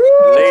 Woo!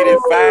 Lady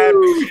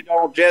Fine, she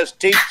don't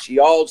just teach, she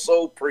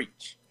also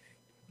preach.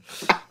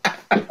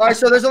 All right,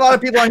 so there's a lot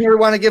of people on here we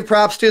want to give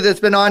props to that's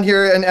been on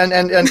here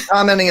and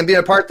commenting and being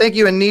a part. Thank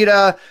you,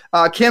 Anita,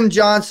 Kim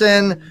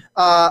Johnson,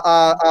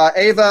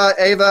 Ava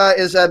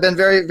has been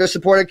very, very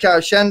supportive.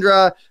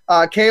 Shendra,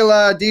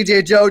 Kayla,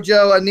 DJ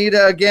JoJo,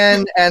 Anita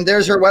again, and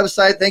there's her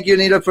website. Thank you,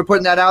 Anita, for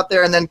putting that out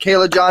there. And then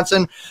Kayla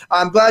Johnson.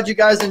 I'm glad you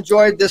guys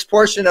enjoyed this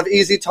portion of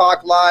Easy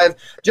Talk Live.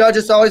 Judge,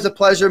 it's always a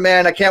pleasure,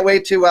 man. I can't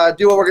wait to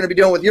do what we're going to be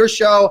doing with your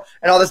show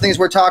and all the things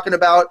we're talking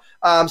about.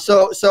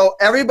 So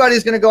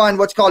everybody's going to go on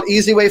what's called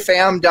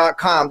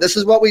easywayfam.com. This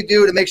is what we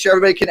do to make sure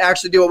everybody can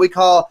actually do what we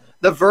call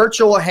the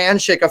virtual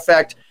handshake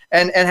effect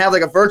and have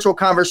like a virtual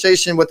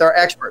conversation with our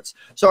experts.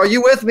 So are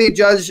you with me,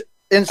 Judge?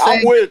 I'm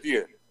with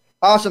you.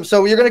 Awesome.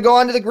 So you're going to go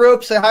onto the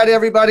group, say hi to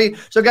everybody.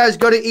 So guys,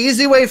 go to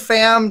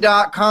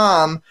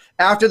easywayfam.com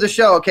after the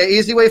show. Okay,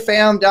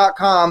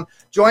 easywayfam.com.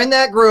 Join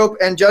that group,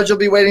 and Judge will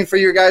be waiting for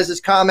your guys'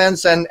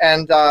 comments and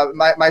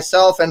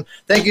myself. And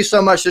thank you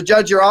so much. So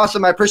Judge, you're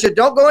awesome. I appreciate it.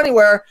 Don't go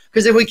anywhere,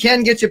 because if we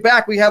can get you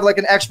back, we have like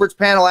an experts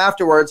panel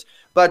afterwards.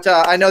 But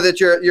I know that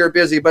you're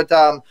busy. But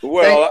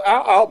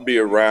I'll be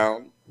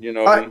around.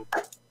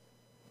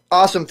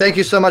 Awesome. Thank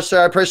you so much,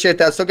 sir. I appreciate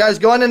that. So, guys,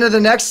 going into the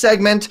next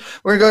segment,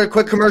 we're going to go to a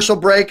quick commercial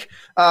break.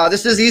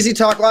 This is Easy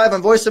Talk Live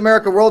on Voice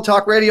America World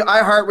Talk Radio,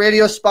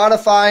 iHeartRadio,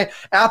 Spotify,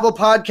 Apple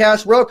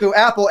Podcasts, Roku,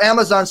 Apple,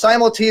 Amazon,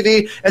 Simul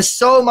TV, and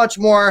so much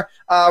more.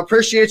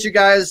 Appreciate you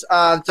guys.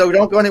 So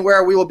don't go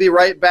anywhere. We will be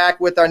right back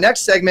with our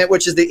next segment,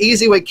 which is the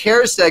Easy Way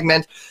Care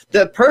segment.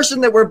 The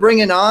person that we're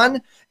bringing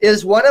on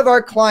is one of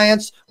our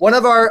clients, one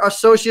of our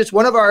associates,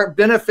 one of our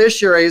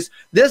beneficiaries.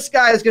 This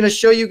guy is going to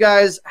show you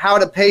guys how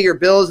to pay your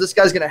bills. This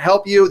guy's going to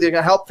help you. They're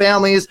going to help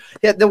families.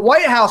 The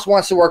White House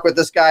wants to work with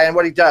this guy and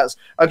what he does.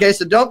 Okay,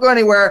 so don't go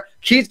anywhere.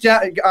 Keith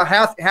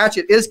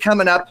Hatchett is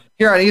coming up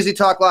here on Easy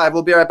Talk Live.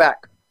 We'll be right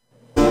back.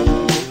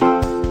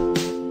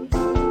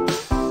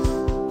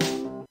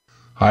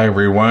 Hi,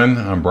 everyone.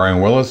 I'm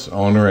Brian Willis,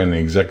 owner and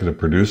executive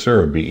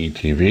producer of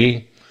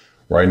BETV.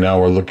 Right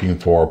now, we're looking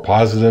for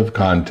positive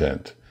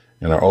content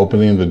and are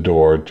opening the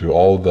door to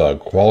all the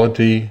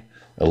quality,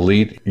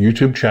 elite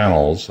YouTube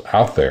channels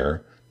out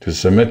there to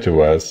submit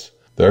to us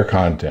their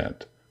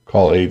content.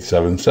 Call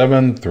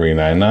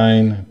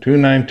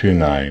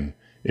 877-399-2929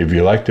 if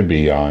you'd like to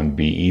be on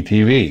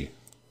BETV.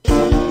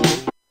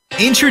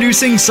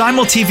 Introducing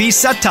Simul TV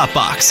Set-Top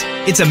Box.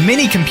 It's a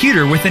mini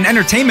computer with an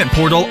entertainment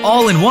portal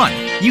all in one.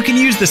 You can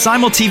use the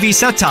Simul TV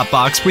Set-Top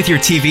Box with your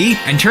TV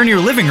and turn your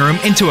living room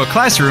into a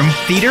classroom,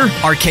 theater,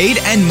 arcade,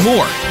 and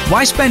more.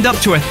 Why spend up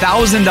to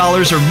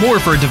 $1,000 or more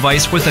for a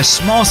device with a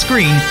small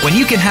screen when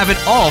you can have it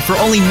all for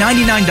only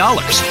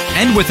 $99?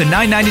 And with a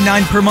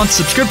 $9.99 per month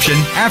subscription,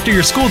 after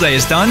your school day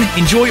is done,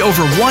 enjoy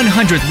over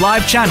 100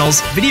 live channels,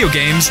 video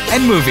games,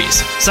 and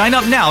movies. Sign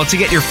up now to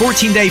get your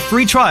 14-day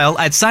free trial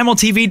at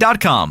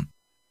simultv.com.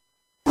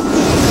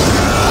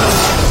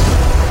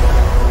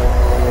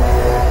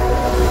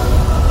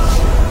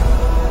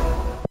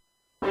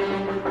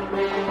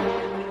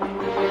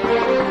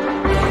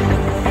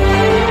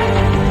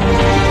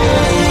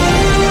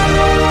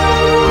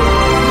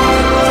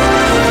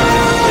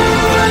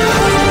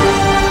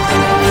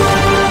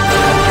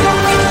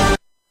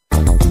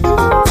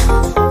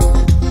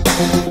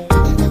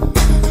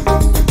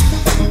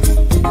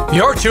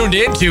 You're tuned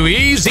in to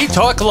Easy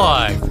Talk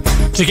Live.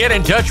 To get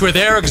in touch with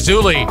Eric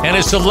Zuley and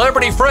his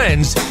celebrity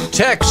friends,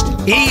 text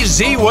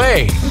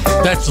EZWay.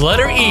 That's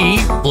letter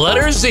E,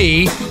 letter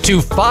Z to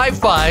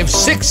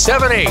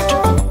 55678.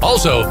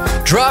 Also,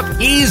 drop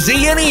EZ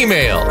an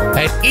email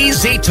at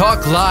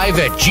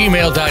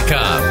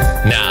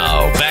easytalklive@gmail.com.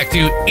 Now, back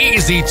to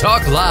Easy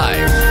Talk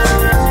Live.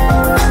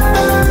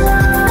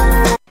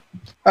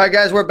 All right,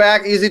 guys, we're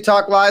back. Easy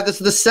Talk Live. This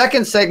is the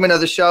second segment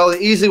of the show, the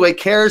Easy Way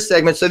Cares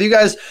segment. So if you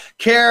guys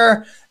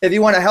care, if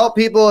you want to help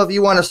people, if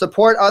you want to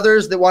support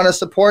others that want to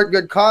support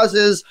good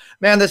causes,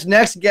 man, this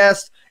next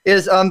guest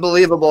is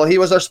unbelievable. He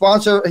was our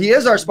sponsor. He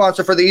is our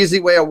sponsor for the Easy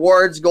Way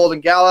Awards Golden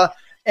Gala,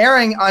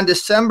 airing on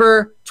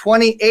December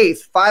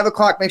 28th, 5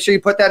 o'clock. Make sure you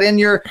put that in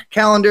your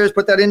calendars,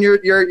 put that in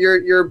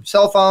your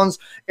cell phones.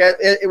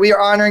 We are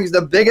honoring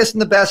the biggest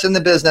and the best in the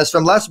business,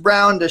 from Les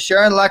Brown to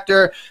Sharon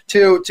Lecter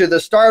to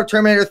the star of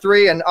Terminator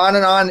 3 and on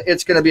and on.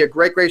 It's going to be a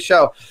great, great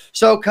show.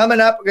 So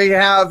coming up, we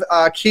have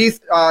Keith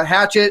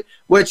Hatchett,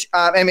 which,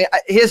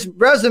 his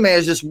resume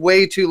is just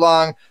way too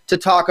long to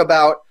talk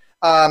about.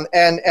 And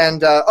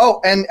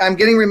I'm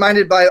getting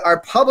reminded by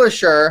our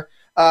publisher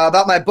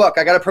about my book.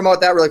 I got to promote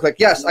that really quick.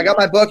 Yes, I got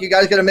my book. You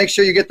guys got to make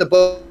sure you get the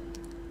book.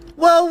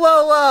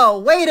 Whoa.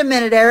 Wait a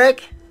minute,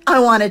 Eric. I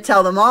want to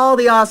tell them all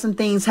the awesome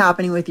things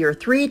happening with your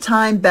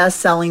 3-time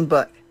best-selling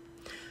book.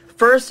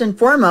 First and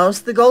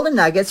foremost, the golden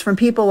nuggets from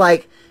people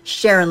like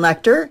Sharon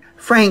Lecter,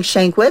 Frank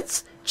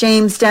Shankwitz,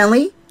 James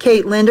Denley,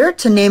 Kate Linder,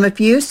 to name a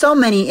few, so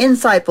many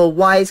insightful,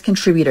 wise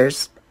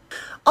contributors.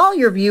 All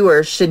your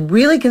viewers should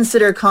really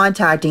consider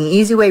contacting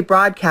Easy Way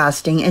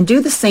Broadcasting and do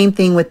the same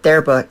thing with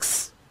their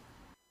books.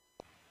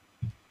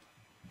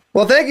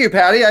 Well, thank you,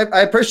 Patty.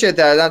 I appreciate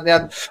that.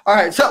 All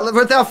right, so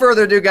without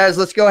further ado, guys,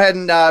 let's go ahead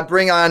and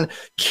bring on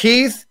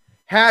Keith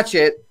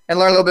Hatchett and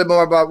learn a little bit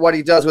more about what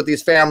he does with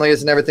these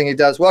families and everything he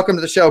does. Welcome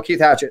to the show,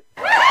 Keith Hatchett.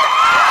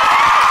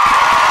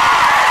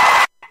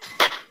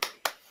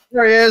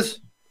 There he is.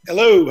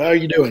 Hello, how are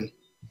you doing?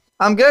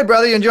 I'm good,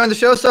 brother. You enjoying the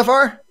show so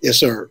far? Yes,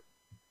 sir.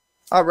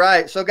 All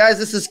right. So, guys,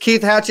 this is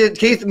Keith Hatchett.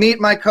 Keith, meet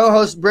my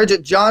co-host,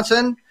 Bridget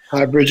Johnson.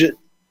 Hi, Bridget.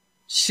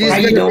 How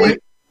you doing?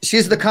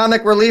 She's the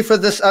comic relief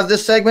of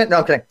this segment.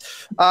 No, okay.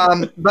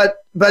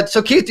 But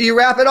so Keith, do you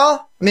rap at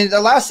all? I mean, the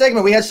last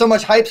segment we had so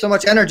much hype, so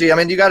much energy. I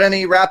mean, do you got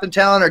any rapping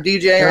talent or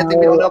DJ or anything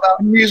we don't know about?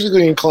 I'm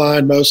musically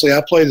inclined mostly.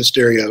 I play the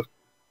stereo.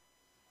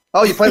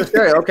 Oh, you play the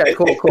stereo. Okay,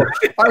 cool. All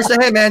right, so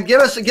hey, man, give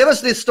us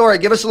this story.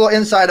 Give us a little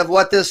insight of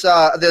what this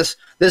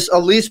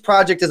Elise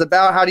project is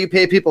about. How do you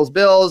pay people's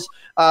bills?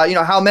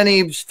 How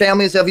many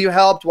families have you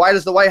helped? Why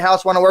does the White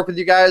House want to work with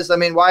you guys? I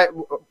mean, why?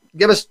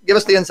 Give us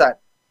the insight.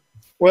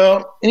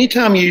 Well,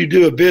 anytime you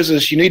do a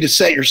business, you need to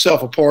set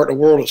yourself apart in a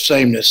world of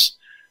sameness.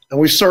 And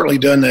we've certainly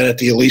done that at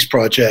the Elise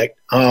Project.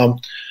 I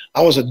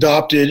was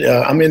adopted.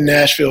 I'm in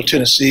Nashville,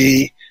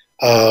 Tennessee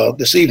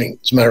this evening,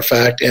 as a matter of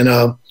fact. And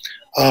I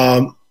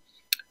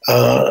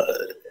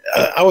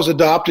was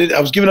adopted.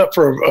 I was given up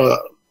for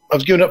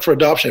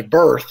adoption at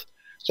birth.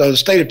 So the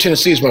state of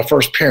Tennessee is my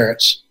first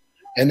parents.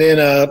 And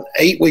then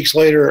 8 weeks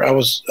later, I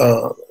was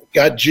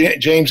got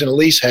James and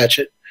Elise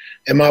Hatchett,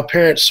 and my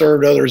parents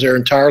served others their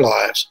entire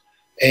lives.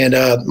 And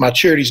my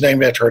charity's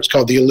named after her. It's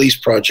called the Elise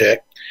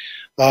Project.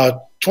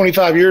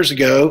 25 years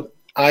ago,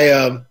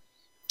 the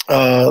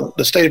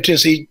state of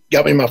Tennessee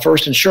got me my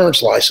first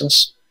insurance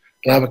license,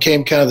 and I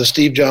became kind of the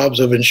Steve Jobs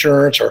of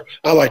insurance, or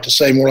I like to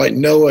say more like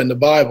Noah in the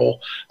Bible.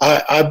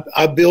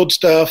 I build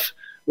stuff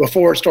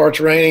before it starts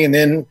raining, and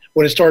then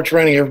when it starts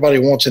raining, everybody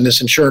wants in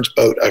this insurance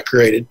boat I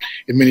created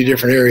in many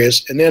different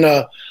areas. And then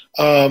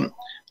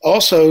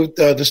also,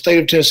 the state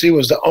of Tennessee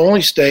was the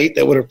only state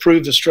that would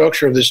approve the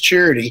structure of this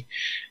charity.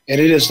 And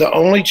it is the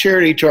only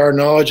charity, to our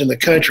knowledge, in the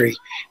country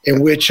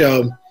in which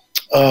you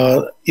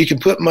can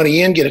put money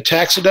in, get a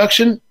tax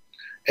deduction,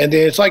 and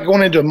then it's like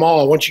going into a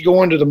mall. Once you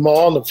go into the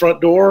mall in the front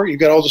door,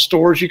 you've got all the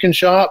stores you can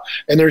shop,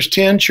 and there's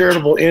 10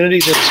 charitable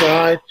entities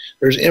inside.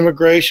 There's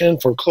immigration,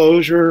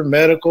 foreclosure,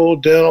 medical,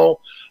 dental,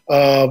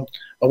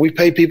 We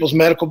pay people's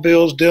medical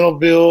bills, dental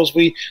bills.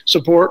 We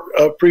support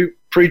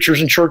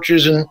preachers and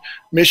churches and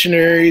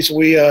missionaries.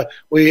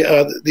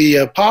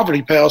 The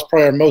Poverty Pal is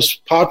probably our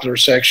most popular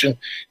section,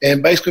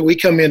 and basically we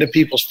come into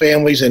people's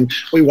families and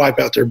we wipe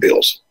out their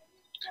bills.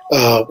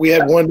 We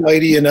had one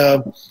lady in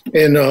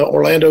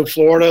Orlando,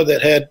 Florida,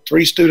 that had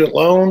 3 student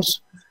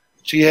loans.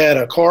 She had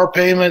a car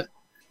payment.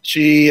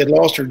 She had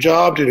lost her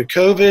job due to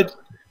COVID.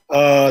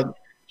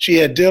 She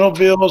had dental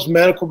bills,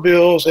 medical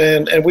bills,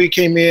 and we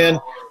came in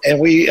and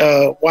we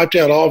wiped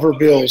out all of her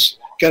bills.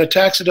 Got a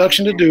tax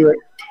deduction to do it,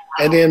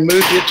 and then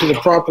moved it to the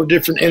proper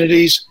different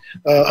entities.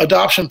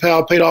 Adoption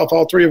Pal paid off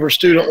all 3 of her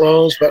student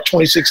loans, about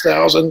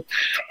 $26,000.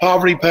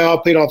 Poverty Pal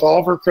paid off all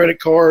of her credit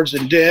cards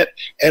and debt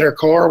and her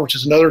car, which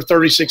is another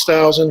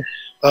 $36,000.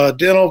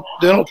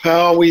 Dental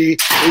Pal, we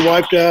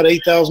wiped out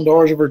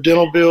 $8,000 of her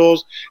dental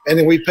bills, and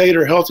then we paid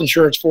her health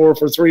insurance for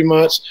 3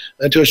 months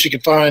until she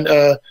could find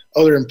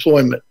other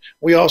employment.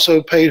 We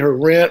also paid her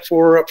rent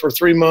for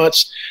 3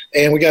 months,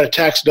 and we got a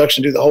tax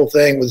deduction to do the whole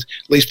thing with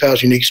Lease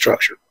Pal's unique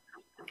structure.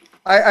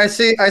 I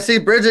see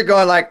Bridget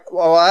going like,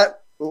 what?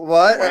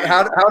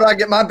 How do I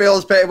get my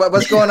bills paid?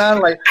 What's going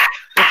on? Like,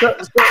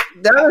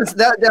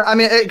 that. I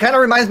mean, it kind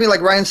of reminds me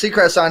like Ryan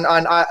Seacrest on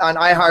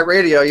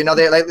iHeartRadio. You know,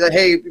 they like,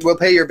 hey, we'll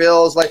pay your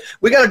bills. Like,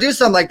 we got to do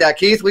something like that,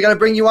 Keith. We got to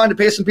bring you on to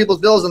pay some people's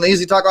bills on the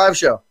Easy Talk Live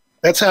show.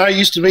 That's how I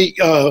used to meet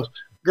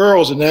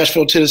girls in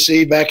Nashville,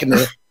 Tennessee, back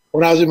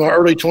when I was in my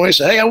early 20s.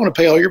 Say, hey, I want to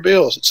pay all your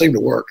bills. It seemed to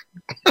work.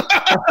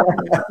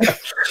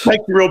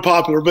 Make you real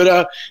popular.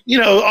 But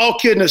all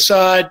kidding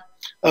aside.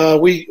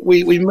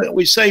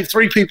 We saved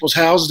 3 people's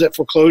houses at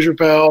Foreclosure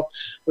Pal.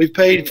 We've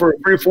paid for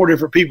 3 or 4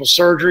 different people's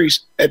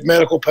surgeries at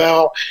Medical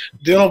Pal.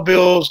 Dental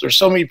bills, there's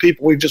so many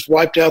people we've just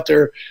wiped out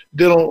their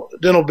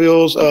dental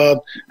bills.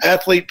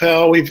 Athlete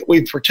Pal,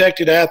 we've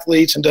protected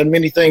athletes and done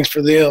many things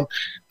for them.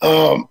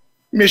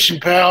 Mission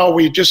Pal,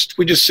 we just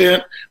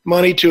sent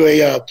money to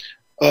a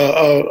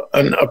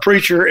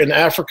preacher in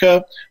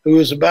Africa who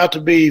was about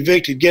to be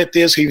evicted. Get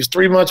this, he was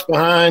 3 months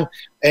behind,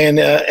 and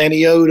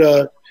he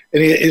owed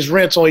and his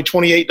rent's only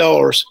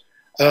 $28,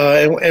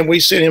 and we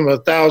sent him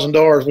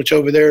 $1,000, which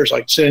over there is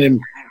like sending him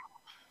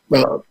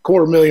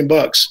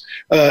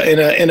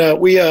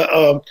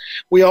 $250,000.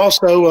 We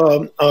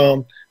also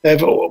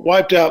have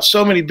wiped out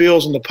so many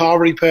bills in the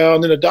Poverty Pal,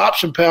 and then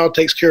Adoption Pal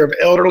takes care of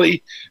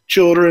elderly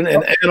children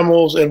and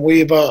animals, and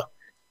we've.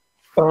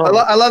 Sorry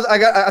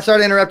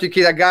to interrupt you,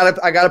 Keith. I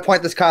got to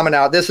point this comment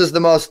out. This is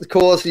the most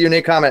coolest,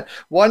 unique comment.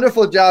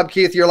 Wonderful job,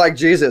 Keith. You're like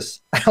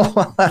Jesus.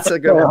 That's a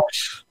good one.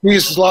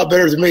 Jesus is a lot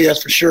better than me,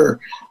 that's for sure.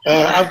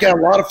 I've got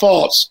a lot of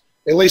faults.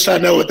 At least I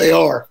know what they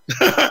are.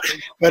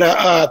 But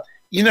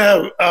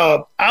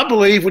I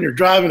believe when you're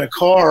driving a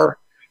car,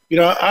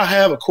 I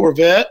have a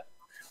Corvette.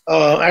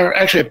 I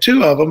actually have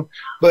 2 of them,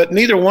 but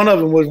neither one of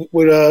them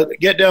would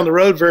get down the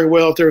road very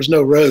well if there was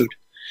no road.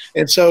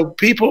 And so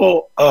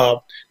people,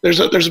 there's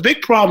a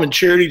big problem in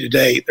charity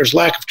today. There's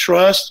lack of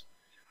trust.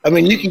 I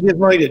mean, you can give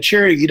money to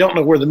charity. You don't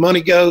know where the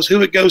money goes,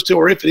 who it goes to,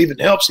 or if it even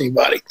helps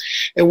anybody.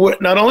 And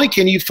not only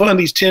can you fund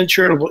these 10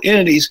 charitable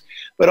entities,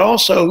 but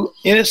also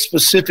in its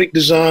specific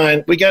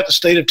design, we got the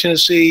state of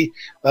Tennessee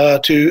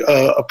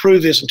to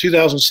approve this in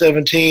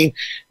 2017.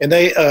 And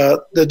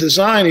the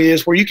design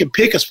is where you can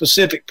pick a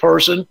specific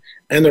person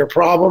and their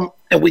problem,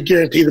 and we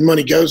guarantee the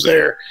money goes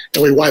there,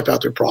 and we wipe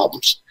out their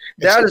problems.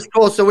 That is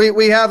cool. So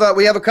we have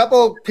a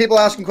couple people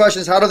asking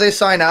questions. How do they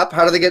sign up?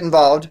 How do they get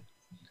involved?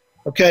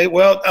 Okay.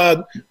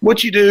 Well,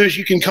 what you do is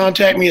you can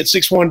contact me at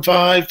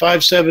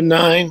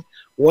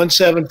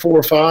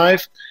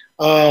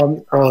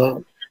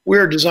 615-579-1745.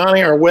 We're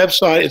designing our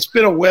website. It's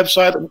been a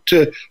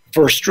website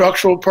for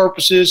structural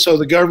purposes, so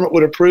the government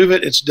would approve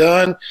it. It's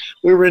done.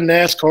 We were in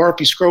NASCAR. If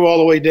you scroll all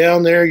the way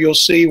down there, you'll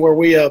see where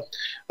we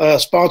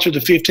sponsored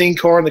the 15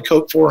 car in the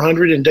Coke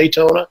 400 in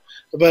Daytona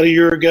about a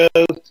year ago.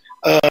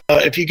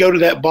 If you go to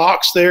that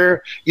box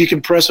there, you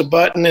can press a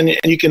button and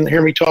you can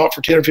hear me talk for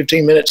 10 or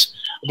 15 minutes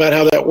about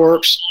how that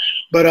works.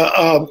 But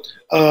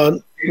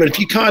if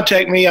you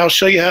contact me, I'll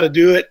show you how to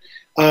do it.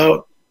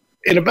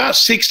 In about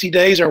 60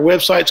 days, our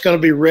website's going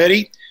to be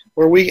ready,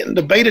 where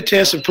the beta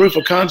test and proof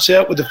of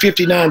concept with the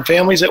 59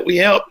 families that we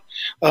help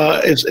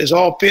is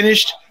all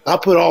finished. I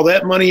put all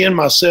that money in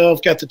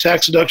myself, got the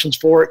tax deductions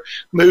for it,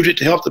 moved it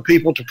to help the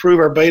people to prove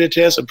our beta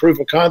test and proof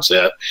of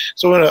concept.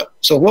 So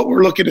what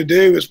we're looking to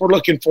do is we're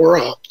looking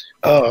for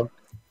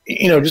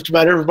just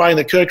about everybody in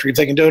the country. If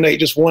they can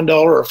donate just $1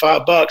 or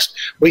 $5,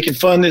 we can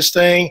fund this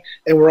thing.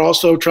 And we're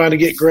also trying to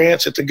get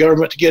grants at the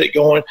government to get it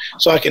going,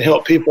 so I can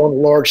help people on a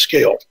large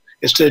scale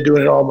instead of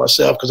doing it all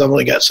myself, because I've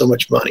only got so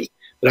much money.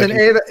 And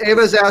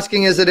Ava's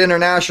asking, is it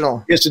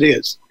international? Yes, it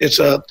is. It's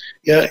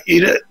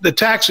the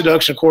tax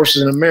deduction, of course,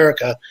 is in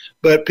America,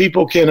 but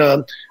people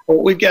can.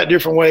 We've got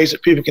different ways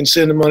that people can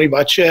send the money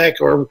by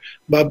check or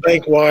by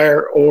bank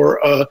wire,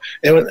 or I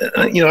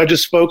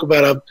just spoke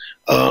about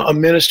a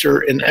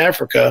minister in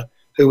Africa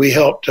who we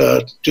helped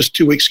just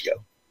 2 weeks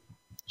ago.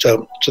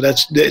 So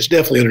it's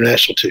definitely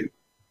international too.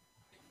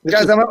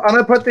 Guys, I'm going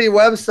to put the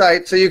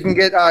website so you can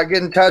get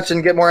in touch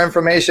and get more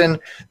information.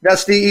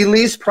 That's the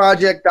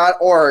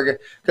eliseproject.org,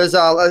 because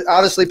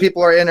obviously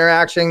people are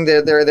interacting.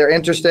 They're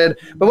interested.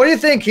 But what do you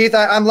think, Keith?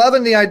 I'm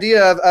loving the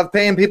idea of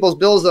paying people's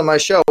bills on my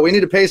show. We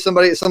need to pay some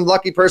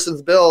lucky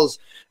person's bills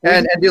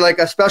and do like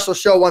a special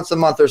show once a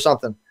month or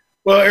something.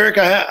 Well, Eric,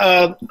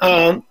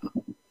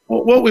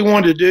 what we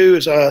wanted to do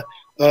is I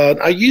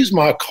use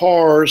my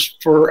cars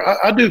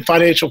I do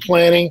financial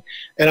planning,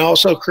 and I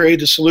also create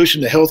the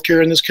solution to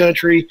healthcare in this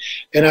country.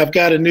 And I've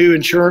got a new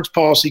insurance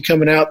policy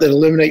coming out that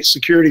eliminates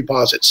security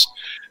deposits.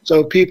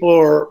 So people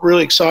are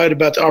really excited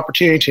about the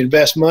opportunity to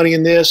invest money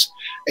in this.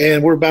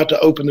 And we're about to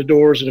open the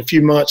doors in a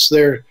few months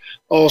there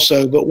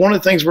also. But one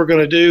of the things we're going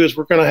to do is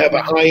we're going to have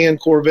a high-end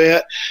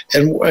Corvette,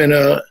 and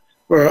the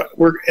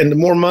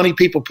more money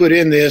people put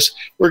in this,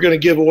 we're going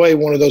to give away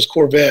one of those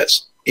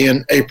Corvettes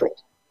in April.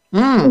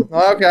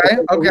 Okay.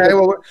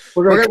 Well,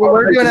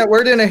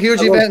 we're doing a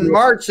huge event in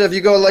March. So if you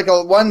go like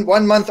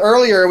one month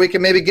earlier, we can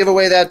maybe give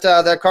away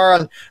that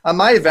car on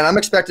my event. I'm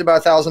expecting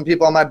about 1,000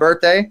 people on my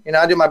birthday.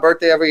 I do my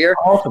birthday every year.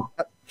 Awesome.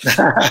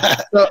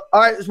 So,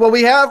 all right. Well,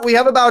 we have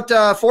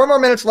about 4 more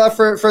minutes left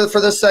for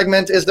this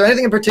segment. Is there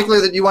anything in particular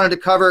that you wanted to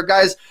cover,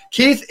 guys?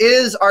 Keith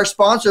is our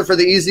sponsor for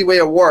the Easy Way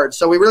Award,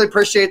 so we really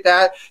appreciate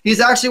that. He's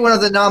actually one of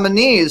the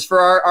nominees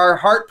for our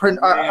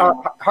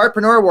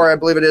Heartpreneur Award, I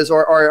believe it is,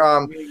 or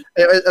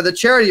the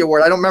charity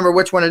award. I don't remember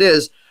which one it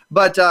is.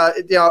 But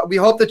we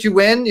hope that you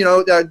win.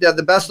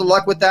 The best of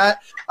luck with that.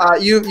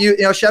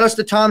 Shout outs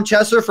to Tom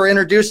Chesser for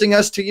introducing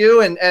us to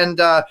you,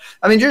 and I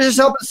mean, you're just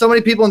helping so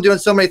many people and doing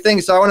so many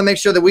things. So I want to make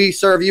sure that we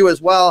serve you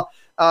as well,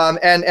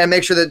 and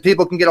make sure that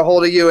people can get a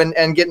hold of you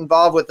and get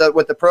involved with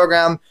the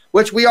program,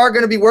 which we are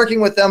going to be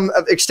working with them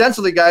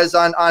extensively, guys,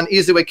 on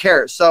Easy Way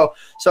Cares. So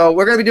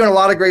we're going to be doing a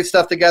lot of great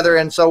stuff together.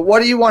 And so,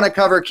 what do you want to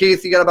cover,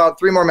 Keith? You got about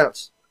 3 more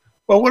minutes.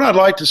 Well, what I'd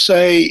like to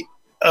say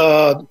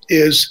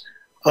is.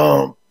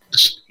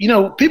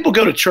 People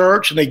go to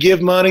church and they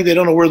give money. They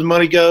don't know where the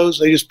money goes.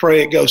 They just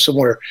pray it goes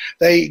somewhere.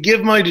 They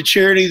give money to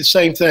charity, the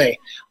same thing.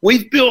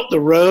 We've built the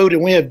road,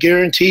 and we have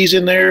guarantees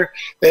in there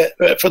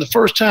that for the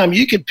first time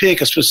you can pick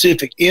a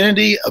specific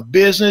entity, a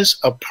business,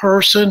 a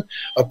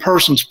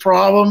person's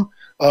problem,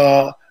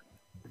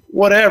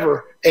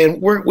 whatever.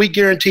 And we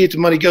guarantee that the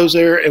money goes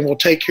there, and we'll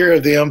take care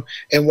of them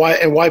and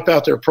wipe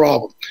out their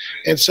problem.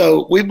 And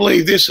so we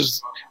believe this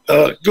is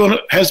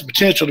has the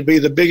potential to be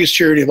the biggest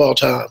charity of all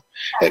time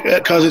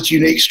because it's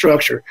unique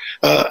structure.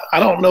 I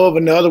don't know of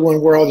another one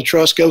where all the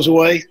trust goes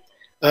away.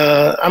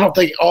 I don't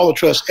think all the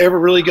trust ever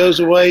really goes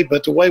away,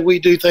 but the way we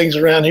do things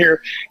around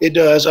here, it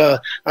does. I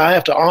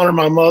have to honor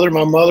my mother.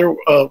 My mother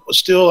was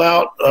still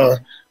out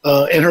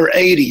in her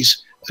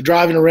 80s,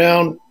 driving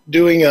around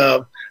doing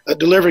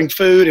delivering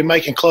food and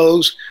making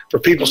clothes for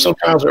people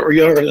sometimes that were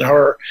younger than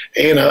her.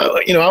 And,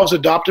 I was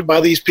adopted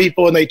by these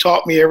people, and they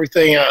taught me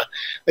everything.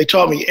 They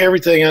taught me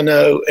everything I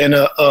know.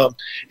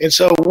 And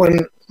so when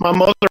my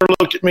mother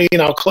looked at me,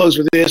 and I'll close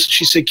with this,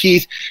 she said,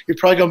 Keith, you're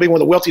probably going to be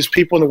one of the wealthiest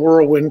people in the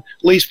world when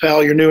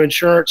LeasePal, your new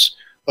insurance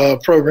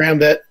program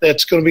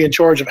that's going to be in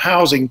charge of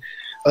housing.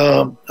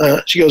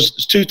 She goes,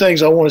 there's 2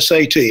 things I want to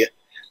say to you.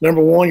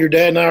 Number 1, your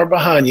dad and I are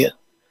behind you.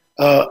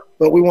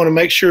 But we want to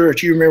make sure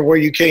that you remember where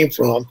you came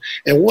from.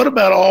 And what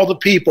about all the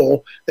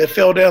people that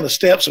fell down the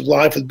steps of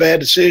life with bad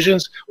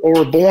decisions or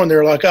were born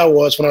there like I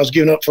was when I was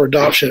given up for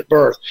adoption at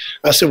birth?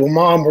 I said, well,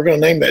 Mom, we're going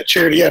to name that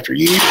charity after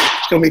you.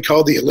 It's going to be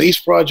called the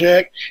Elise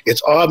Project.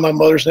 It's odd. My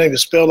mother's name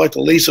is spelled like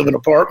the lease of an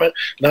apartment.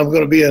 And I'm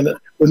going to be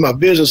with my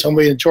business, I'm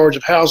going to be in charge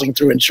of housing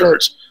through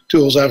insurance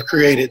tools I've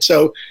created.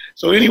 So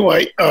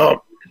anyway,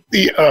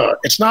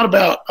 it's not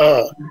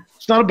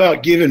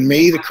about giving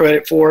me the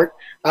credit for it.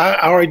 I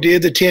already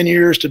did the 10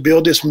 years to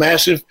build this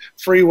massive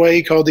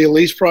freeway called the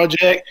Elise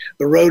Project.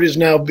 The road is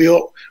now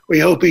built. We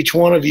hope each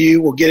one of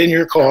you will get in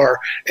your car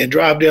and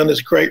drive down this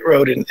great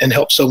road and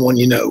help someone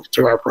you know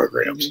through our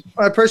programs.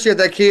 I appreciate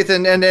that, Keith.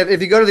 And if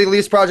you go to the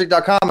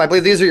eliseproject.com, I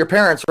believe these are your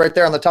parents right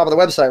there on the top of the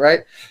website,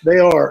 right? They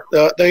are.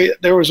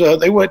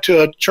 They went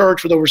to a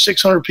church with over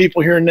 600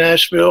 people here in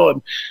Nashville,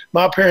 and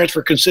my parents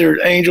were considered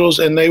angels,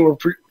 and they were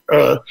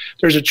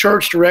there's a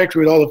church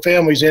directory with all the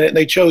families in it, and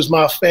they chose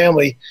my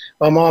family,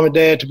 my mom and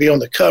dad, to be on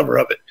the cover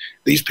of it.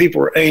 These people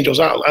were angels.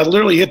 I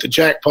literally hit the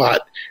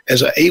jackpot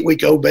as an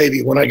 8-week-old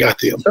baby when I got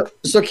them.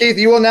 So, Keith,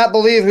 you will not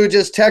believe who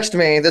just texted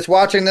me that's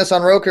watching this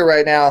on Roku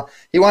right now.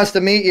 He wants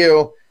to meet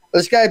you.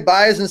 This guy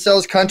buys and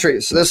sells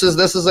countries. This is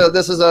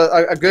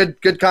a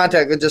good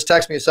contact that just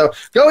texted me. So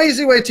go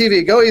Easy Way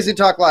TV, go Easy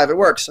Talk Live. It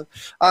works.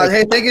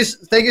 Hey, thank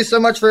you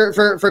so much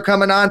for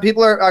coming on.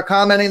 People are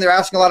commenting. They're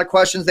asking a lot of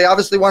questions. They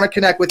obviously want to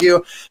connect with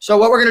you. So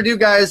what we're going to do,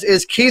 guys,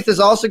 is Keith is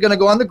also going to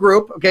go on the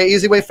group, okay,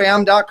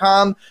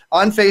 easywayfam.com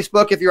on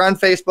Facebook if you're on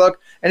Facebook,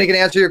 and he can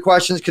answer your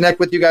questions, connect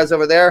with you guys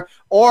over there,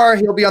 or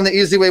he'll be on the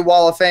Easy Way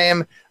Wall of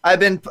Fame. I've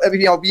been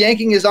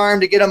yanking his arm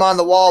to get him on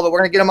the wall, but we're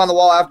going to get him on the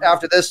wall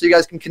after this so you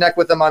guys can connect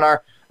with him on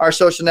our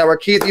social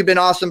network. Keith, you've been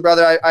awesome,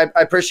 brother. I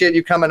appreciate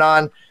you coming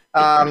on.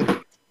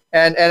 And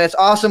it's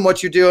awesome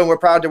what you do, and we're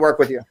proud to work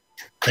with you.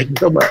 Thank you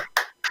so much.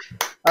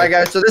 All All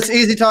right, guys. So this is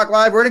Easy Talk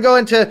Live. We're going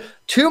to go into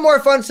 2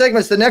 more fun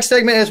segments. The next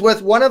segment is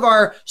with one of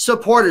our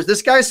supporters.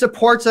 This guy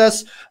supports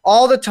us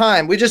all the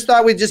time. We just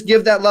thought we'd just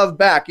give that love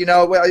back. You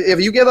know, if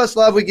you give us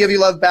love, we give you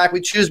love back. We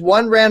choose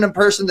one random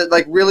person that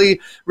like really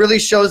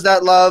shows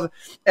that love.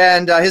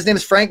 And his name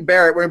is Frank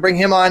Barrett. We're going to bring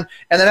him on.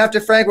 And then after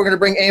Frank, we're going to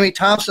bring Amy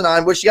Thompson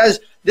on, which you guys,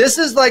 this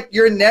is like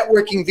your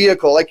networking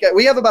vehicle. Like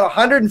we have about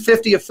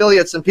 150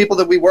 affiliates and people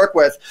that we work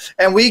with,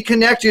 and we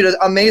connect you to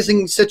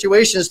amazing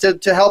situations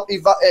to help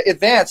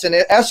advance and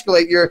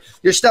escalate your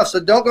stuff. So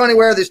don't go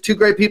anywhere. These 2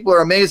 great people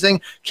are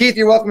amazing. Keith,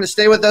 you're welcome to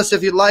stay with us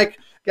if you'd like.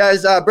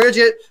 Guys,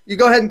 Bridget, you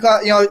go ahead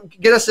and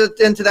get us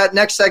into that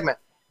next segment.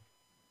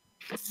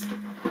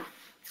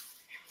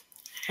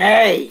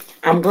 Hey,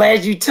 I'm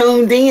glad you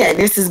tuned in.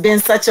 This has been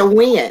such a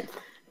win.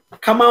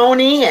 Come on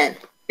in.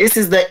 This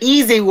is the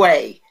Easy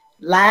Way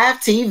Live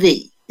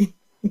TV.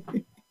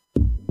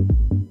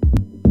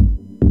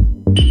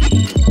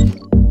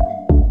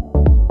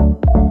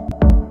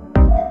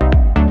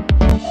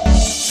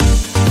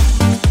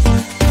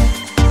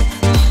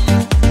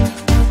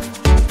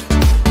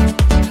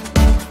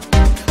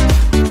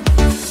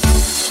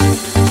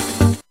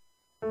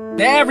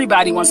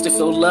 Everybody wants to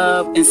feel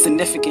loved and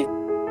significant.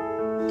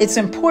 It's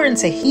important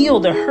to heal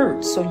the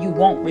hurt so you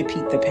won't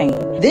repeat the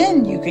pain.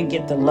 Then you can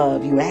get the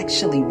love you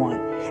actually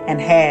want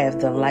and have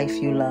the life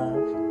you love.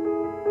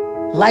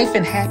 Life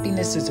and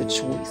happiness is a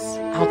choice.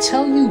 I'll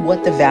tell you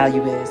what the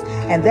value is,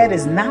 and that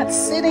is not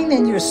sitting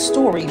in your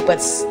story,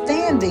 but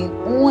standing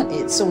on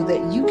it so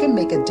that you can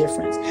make a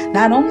difference,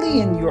 not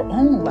only in your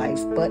own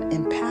life, but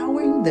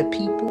empowering the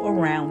people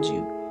around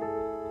you.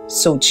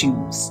 So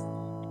choose.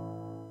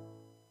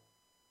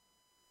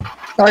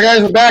 All right,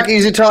 guys, we're back,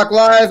 Easy Talk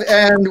Live,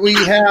 and we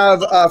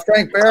have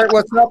Frank Barrett.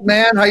 What's up,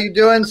 man? How you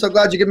doing? So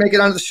glad you could make it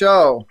onto the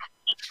show.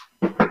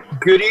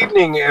 Good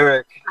evening,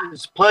 Eric.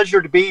 It's a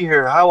pleasure to be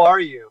here. How are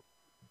you?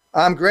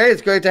 I'm great.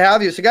 It's great to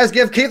have you. So, guys,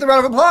 give Keith a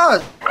round of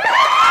applause.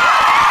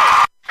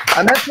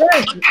 I meant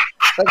Frank.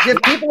 Let's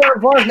give Keith a round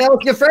of applause. Now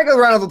let's give Frank a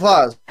round of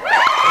applause.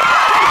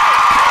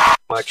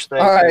 Much. All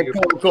right,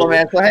 cool,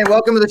 man. So, hey,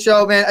 welcome to the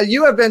show, man.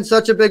 You have been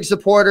such a big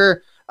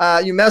supporter.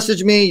 You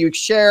message me, you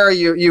share,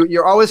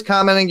 you're always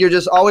commenting, you're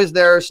just always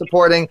there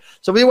supporting.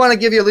 So we want to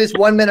give you at least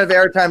 1 minute of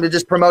airtime to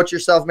just promote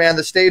yourself, man.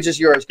 The stage is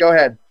yours. Go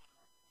ahead.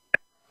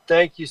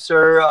 Thank you,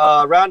 sir.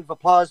 Round of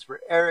applause for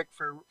Eric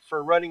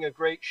for running a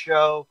great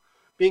show.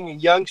 Being a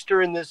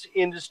youngster in this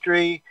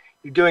industry,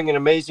 you're doing an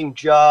amazing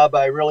job.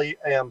 I really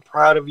am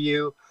proud of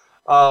you.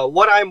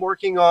 What I'm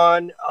working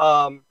on,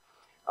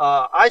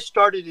 I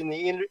started in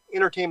the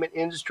entertainment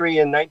industry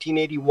in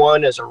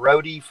 1981 as a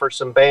roadie for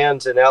some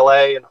bands in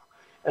LA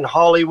and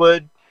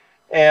Hollywood,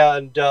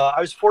 and I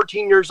was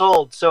 14 years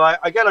old, so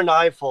I got an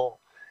eyeful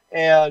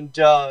and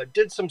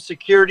did some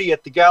security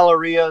at the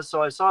Galleria,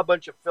 so I saw a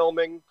bunch of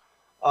filming.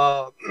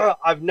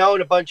 I've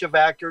known a bunch of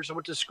actors. I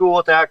went to school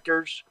with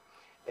actors,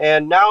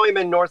 and now I'm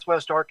in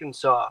Northwest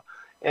Arkansas.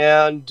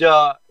 And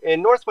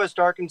in Northwest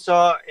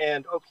Arkansas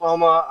and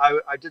Oklahoma,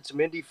 I did some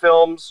indie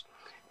films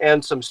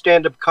and some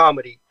stand-up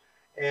comedy.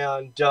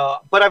 And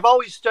but I've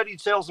always studied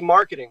sales and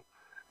marketing.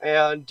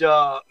 And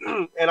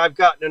I've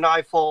gotten an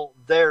eyeful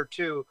there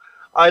too.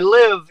 I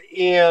live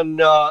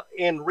in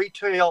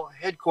retail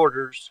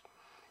headquarters,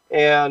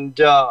 and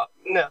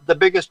the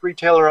biggest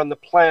retailer on the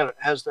planet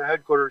has their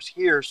headquarters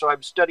here. So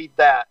I've studied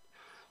that.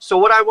 So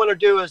what I want to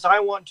do is I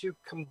want to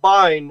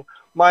combine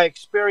my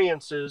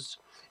experiences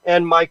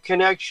and my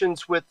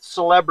connections with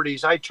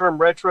celebrities. I term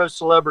retro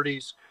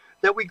celebrities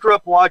that we grew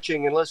up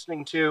watching and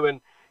listening to,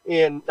 and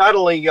in not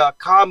only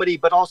comedy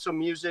but also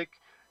music.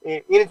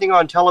 Anything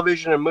on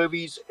television and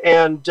movies.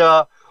 And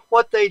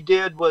what they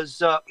did was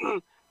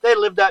they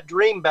lived that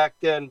dream back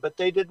then, but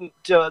they didn't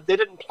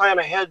plan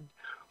ahead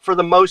for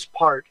the most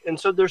part. And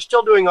so they're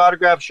still doing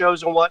autograph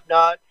shows and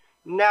whatnot.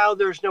 Now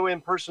there's no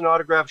in-person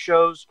autograph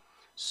shows.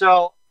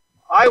 So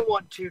I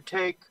want to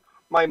take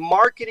my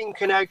marketing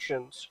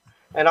connections,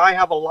 and I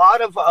have a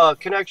lot of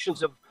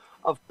connections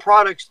of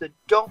products that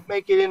don't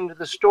make it into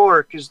the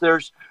store because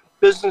there's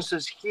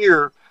businesses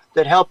here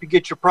that help you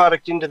get your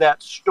product into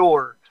that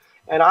store.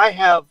 And I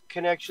have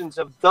connections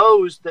of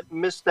those that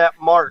missed that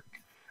mark.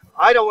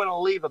 I don't want to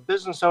leave a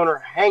business owner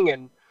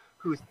hanging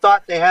who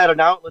thought they had an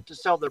outlet to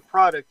sell their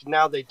product, and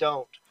now they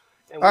don't.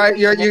 And all right,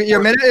 your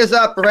minute is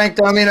up, Frank.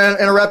 Don't mean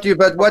to interrupt you,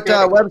 but what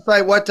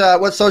website,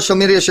 what social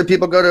media should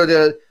people go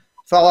to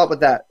follow up with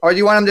that? Or do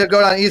you want them to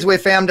go on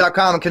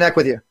easywayfam.com and connect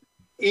with you?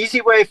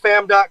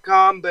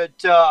 Easywayfam.com, but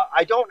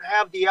I don't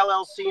have the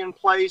LLC in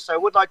place. I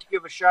would like to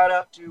give a shout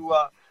out to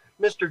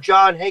Mr.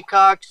 John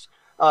Haycox,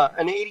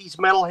 an 80s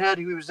metalhead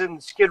who was in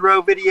the Skid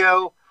Row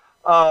video.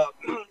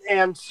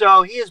 And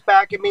so he is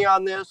backing me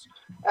on this.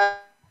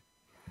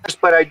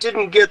 But I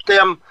didn't get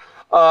them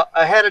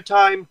ahead of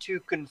time to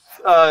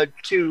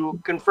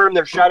confirm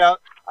their shout out.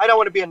 I don't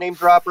want to be a name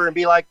dropper and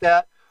be like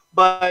that.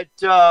 But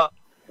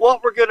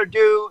what we're going to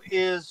do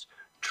is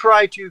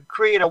try to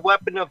create a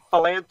weapon of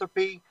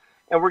philanthropy.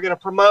 And we're going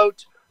to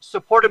promote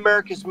Support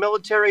America's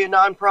Military, a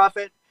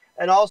nonprofit,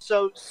 and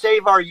also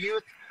Save Our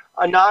Youth,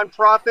 a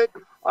nonprofit.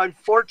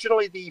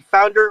 Unfortunately, the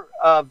founder,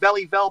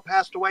 Veli Vel,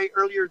 passed away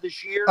earlier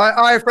this year. All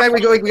right, Frank,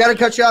 we got to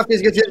cut you off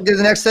because get to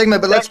the next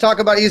segment, but let's talk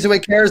about Easy Way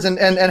Cares and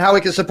how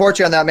we can support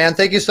you on that, man.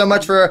 Thank you so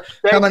much for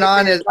coming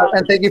on, and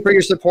thank you for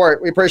your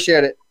support. We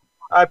appreciate it.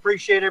 I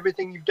appreciate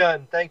everything you've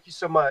done. Thank you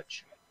so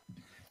much.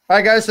 All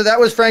right, guys, so that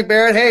was Frank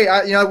Barrett. Hey,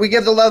 we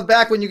give the love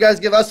back when you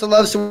guys give us the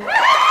love. So,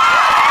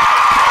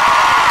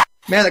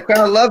 man, the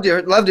crowd loved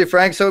you,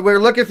 Frank. So we're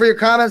looking for your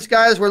comments,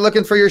 guys. We're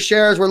looking for your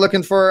shares. We're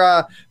looking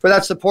for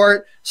that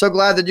support. So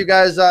glad that you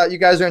guys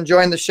are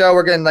enjoying the show.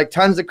 We're getting like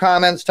tons of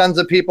comments, tons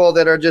of people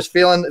that are just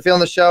feeling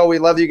the show. We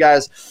love you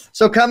guys.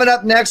 So coming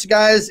up next,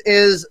 guys,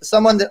 is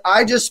someone that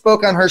I just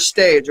spoke on her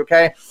stage.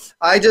 Okay,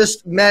 I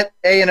just met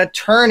an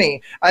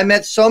attorney. I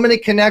met so many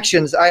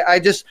connections. I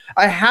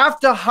have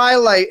to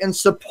highlight and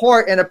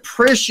support and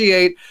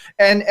appreciate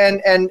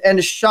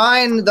and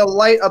shine the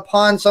light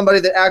upon somebody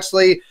that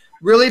actually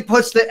really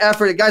puts the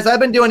effort. Guys,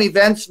 I've been doing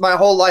events my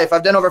whole life.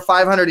 I've done over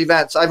 500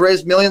 events. I've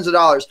raised millions of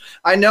dollars.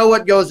 I know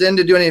what goes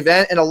into doing an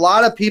event, and a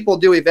lot of people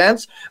do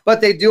events, but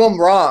they do them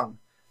wrong.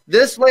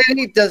 This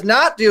lady does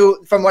not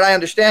do, from what I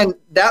understand,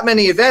 that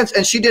many events,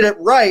 and she did it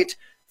right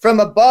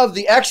from above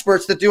the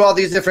experts that do all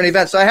these different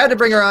events. So I had to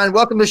bring her on.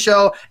 Welcome to the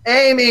show,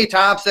 Amy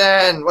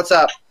Thompson. What's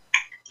up?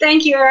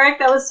 Thank you, Eric.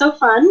 That was so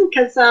fun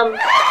because, and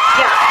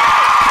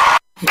I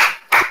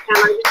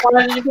just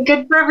wanted it to be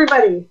good for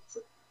everybody.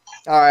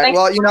 All right. Thanks.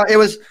 Well,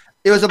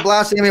 it was a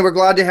blast, Amy. We're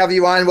glad to have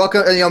you on.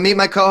 Welcome. Meet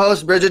my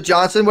co-host, Bridget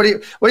Johnson. What do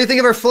you think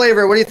of her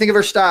flavor? What do you think of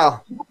her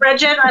style?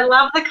 Bridget, I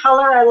love the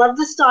color. I love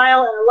the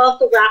style, and I love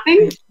the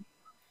wrapping.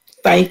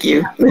 Thank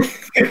you.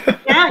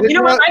 Yeah, you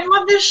know what? I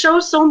love this show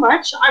so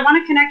much. I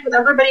want to connect with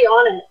everybody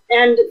on it.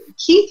 And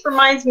Keith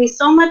reminds me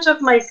so much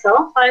of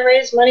myself. I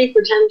raise money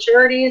for 10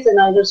 charities,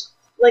 and I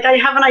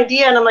have an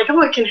idea, and I'm like,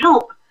 oh, it can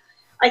help.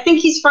 I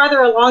think he's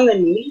farther along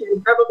than me,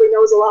 and probably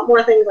knows a lot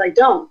more things I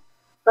don't.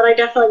 But I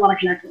definitely want to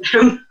connect with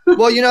him.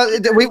 Well,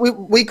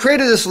 we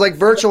created this like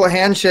virtual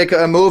handshake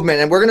movement,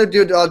 and we're going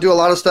to do a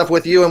lot of stuff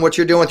with you and what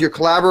you're doing with your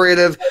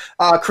creative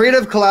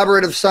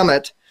collaborative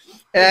summit.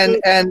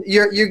 And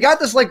you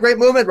got this like great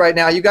movement right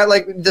now. You got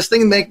like this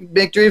thing,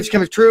 make dreams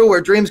come true,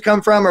 where dreams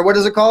come from, or what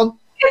is it called?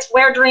 It's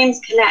Where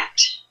Dreams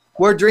Connect.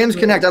 Where Dreams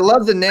Connect. I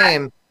love the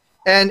name.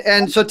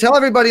 And so tell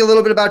everybody a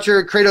little bit about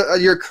your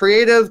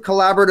creative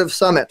collaborative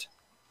summit.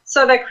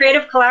 So the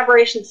Creative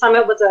Collaboration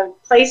Summit was a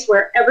place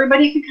where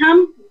everybody could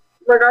come,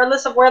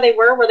 regardless of where they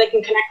were, where they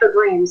can connect their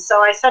dreams. So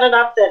I set it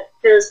up that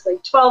there's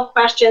like 12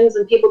 questions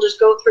and people just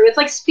go through. It's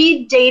like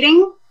speed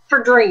dating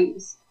for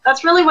dreams.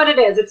 That's really what it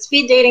is. It's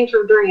speed dating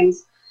through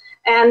dreams.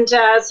 And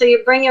so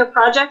you bring your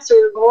projects or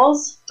your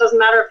goals. Doesn't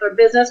matter if they're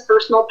business,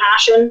 personal,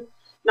 passion,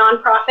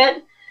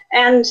 nonprofit.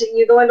 And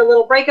you go into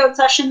little breakout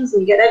sessions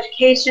and you get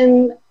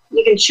education.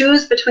 You can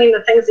choose between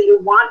the things that you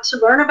want to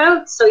learn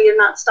about, so you're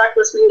not stuck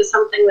listening to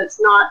something that's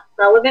not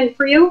relevant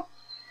for you.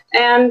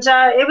 And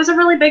it was a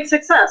really big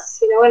success.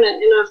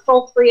 In a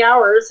full 3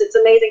 hours, it's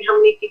amazing how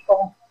many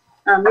people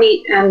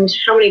meet and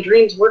how many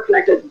dreams were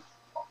connected.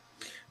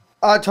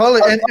 Totally.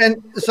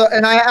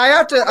 And I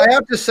have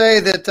to say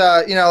that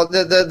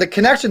the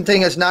connection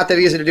thing is not that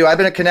easy to do. I've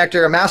been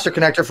a master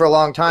connector for a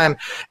long time,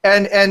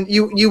 and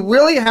you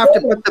really have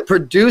to put the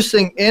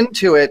producing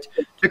into it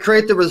to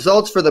create the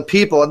results for the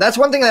people. And that's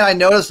one thing that I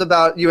noticed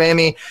about you,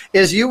 Amy,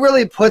 is you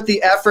really put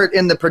the effort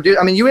in the produce.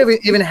 I mean, you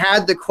even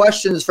had the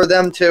questions for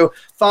them to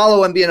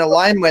follow and be in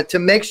alignment with to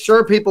make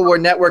sure people were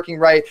networking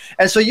right.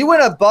 And so you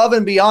went above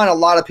and beyond a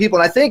lot of people.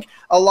 And I think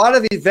a lot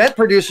of event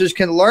producers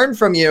can learn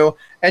from you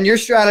and your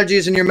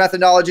strategies and your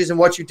methodologies and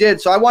what you did.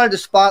 So I wanted to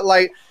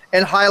spotlight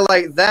and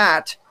highlight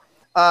that.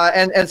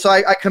 And so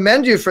I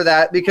commend you for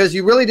that, because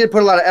you really did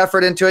put a lot of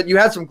effort into it. You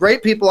had some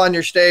great people on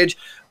your stage,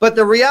 but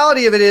the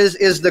reality of it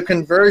is the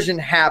conversion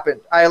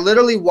happened. I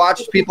literally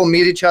watched people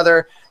meet each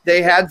other.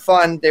 They had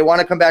fun. They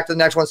want to come back to the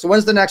next one. So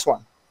when's the next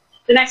one?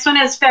 The next one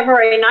is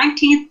February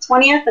 19th,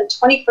 20th, and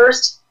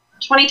 21st,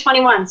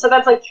 2021. So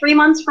that's like 3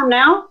 months from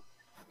now.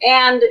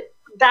 And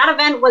that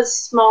event was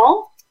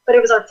small, but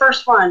it was our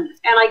first one.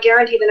 And I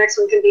guarantee the next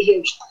one can be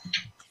huge.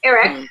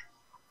 Eric,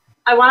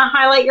 I want to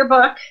highlight your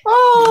book.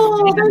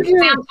 Oh, thank you.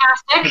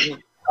 Fantastic.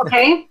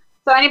 Okay.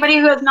 So anybody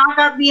who has not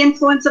got the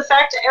influence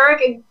effect,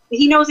 Eric,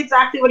 he knows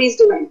exactly what he's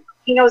doing.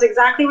 He knows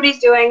exactly what he's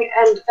doing.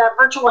 And that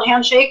virtual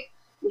handshake,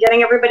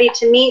 getting everybody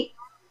to meet,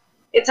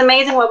 it's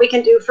amazing what we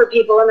can do for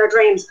people in their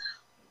dreams.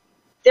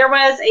 There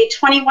was a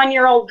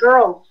 21-year-old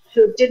girl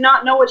who did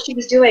not know what she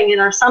was doing in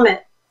our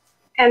summit.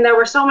 And there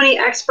were so many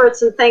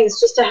experts and things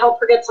just to help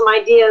her get some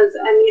ideas.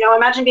 And,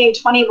 imagine being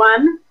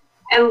 21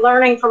 and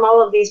learning from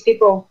all of these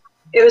people.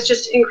 It was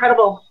just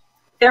incredible.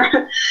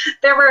 There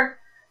were,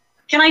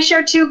 can I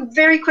share two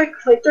very quick,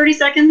 like 30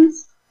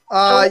 seconds?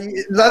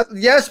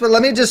 Yes, but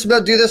let me just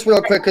do this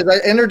real quick, because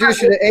I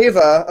introduced you to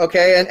Ava,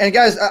 okay? And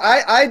guys,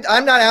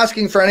 I'm not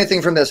asking for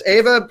anything from this.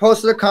 Ava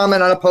posted a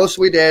comment on a post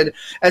we did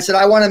and said,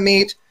 I want to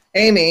meet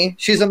Amy.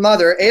 She's a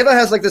mother. Ava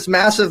has like this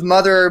massive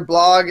mother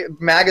blog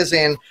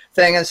magazine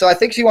thing, and so I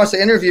think she wants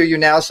to interview you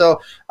now. So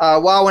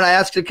when I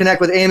asked to connect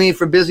with Amy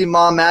for Busy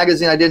Mom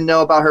magazine, I didn't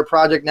know about her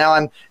project. Now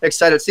I'm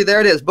excited. See, there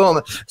it is.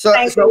 Boom. So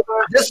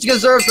this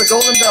deserves the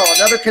golden bell.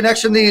 Another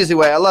connection the easy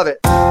way. I love it.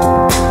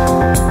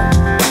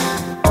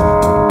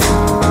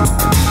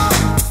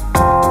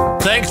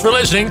 Thanks for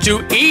listening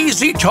to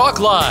Easy Talk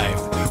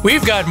Live.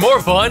 We've got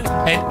more fun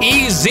at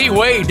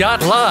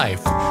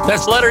easyway.live.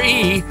 That's letter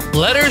E,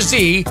 letter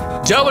Z,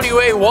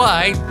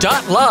 WAY.live.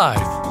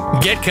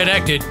 Get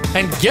connected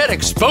and get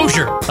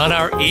exposure on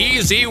our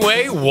Easy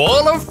Way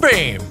Wall of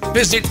Fame.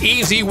 Visit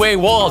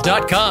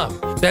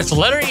easywaywall.com. That's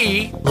letter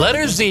E,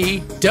 letter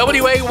Z,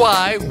 WAY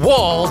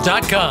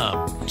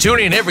wall.com.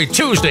 Tune in every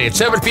Tuesday at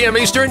 7 p.m.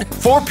 Eastern,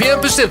 4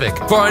 p.m. Pacific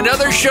for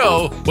another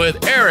show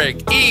with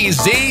Eric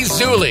E.Z.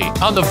 Zuli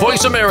on the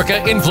Voice America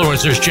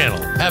Influencers Channel.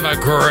 Have a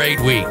great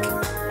week.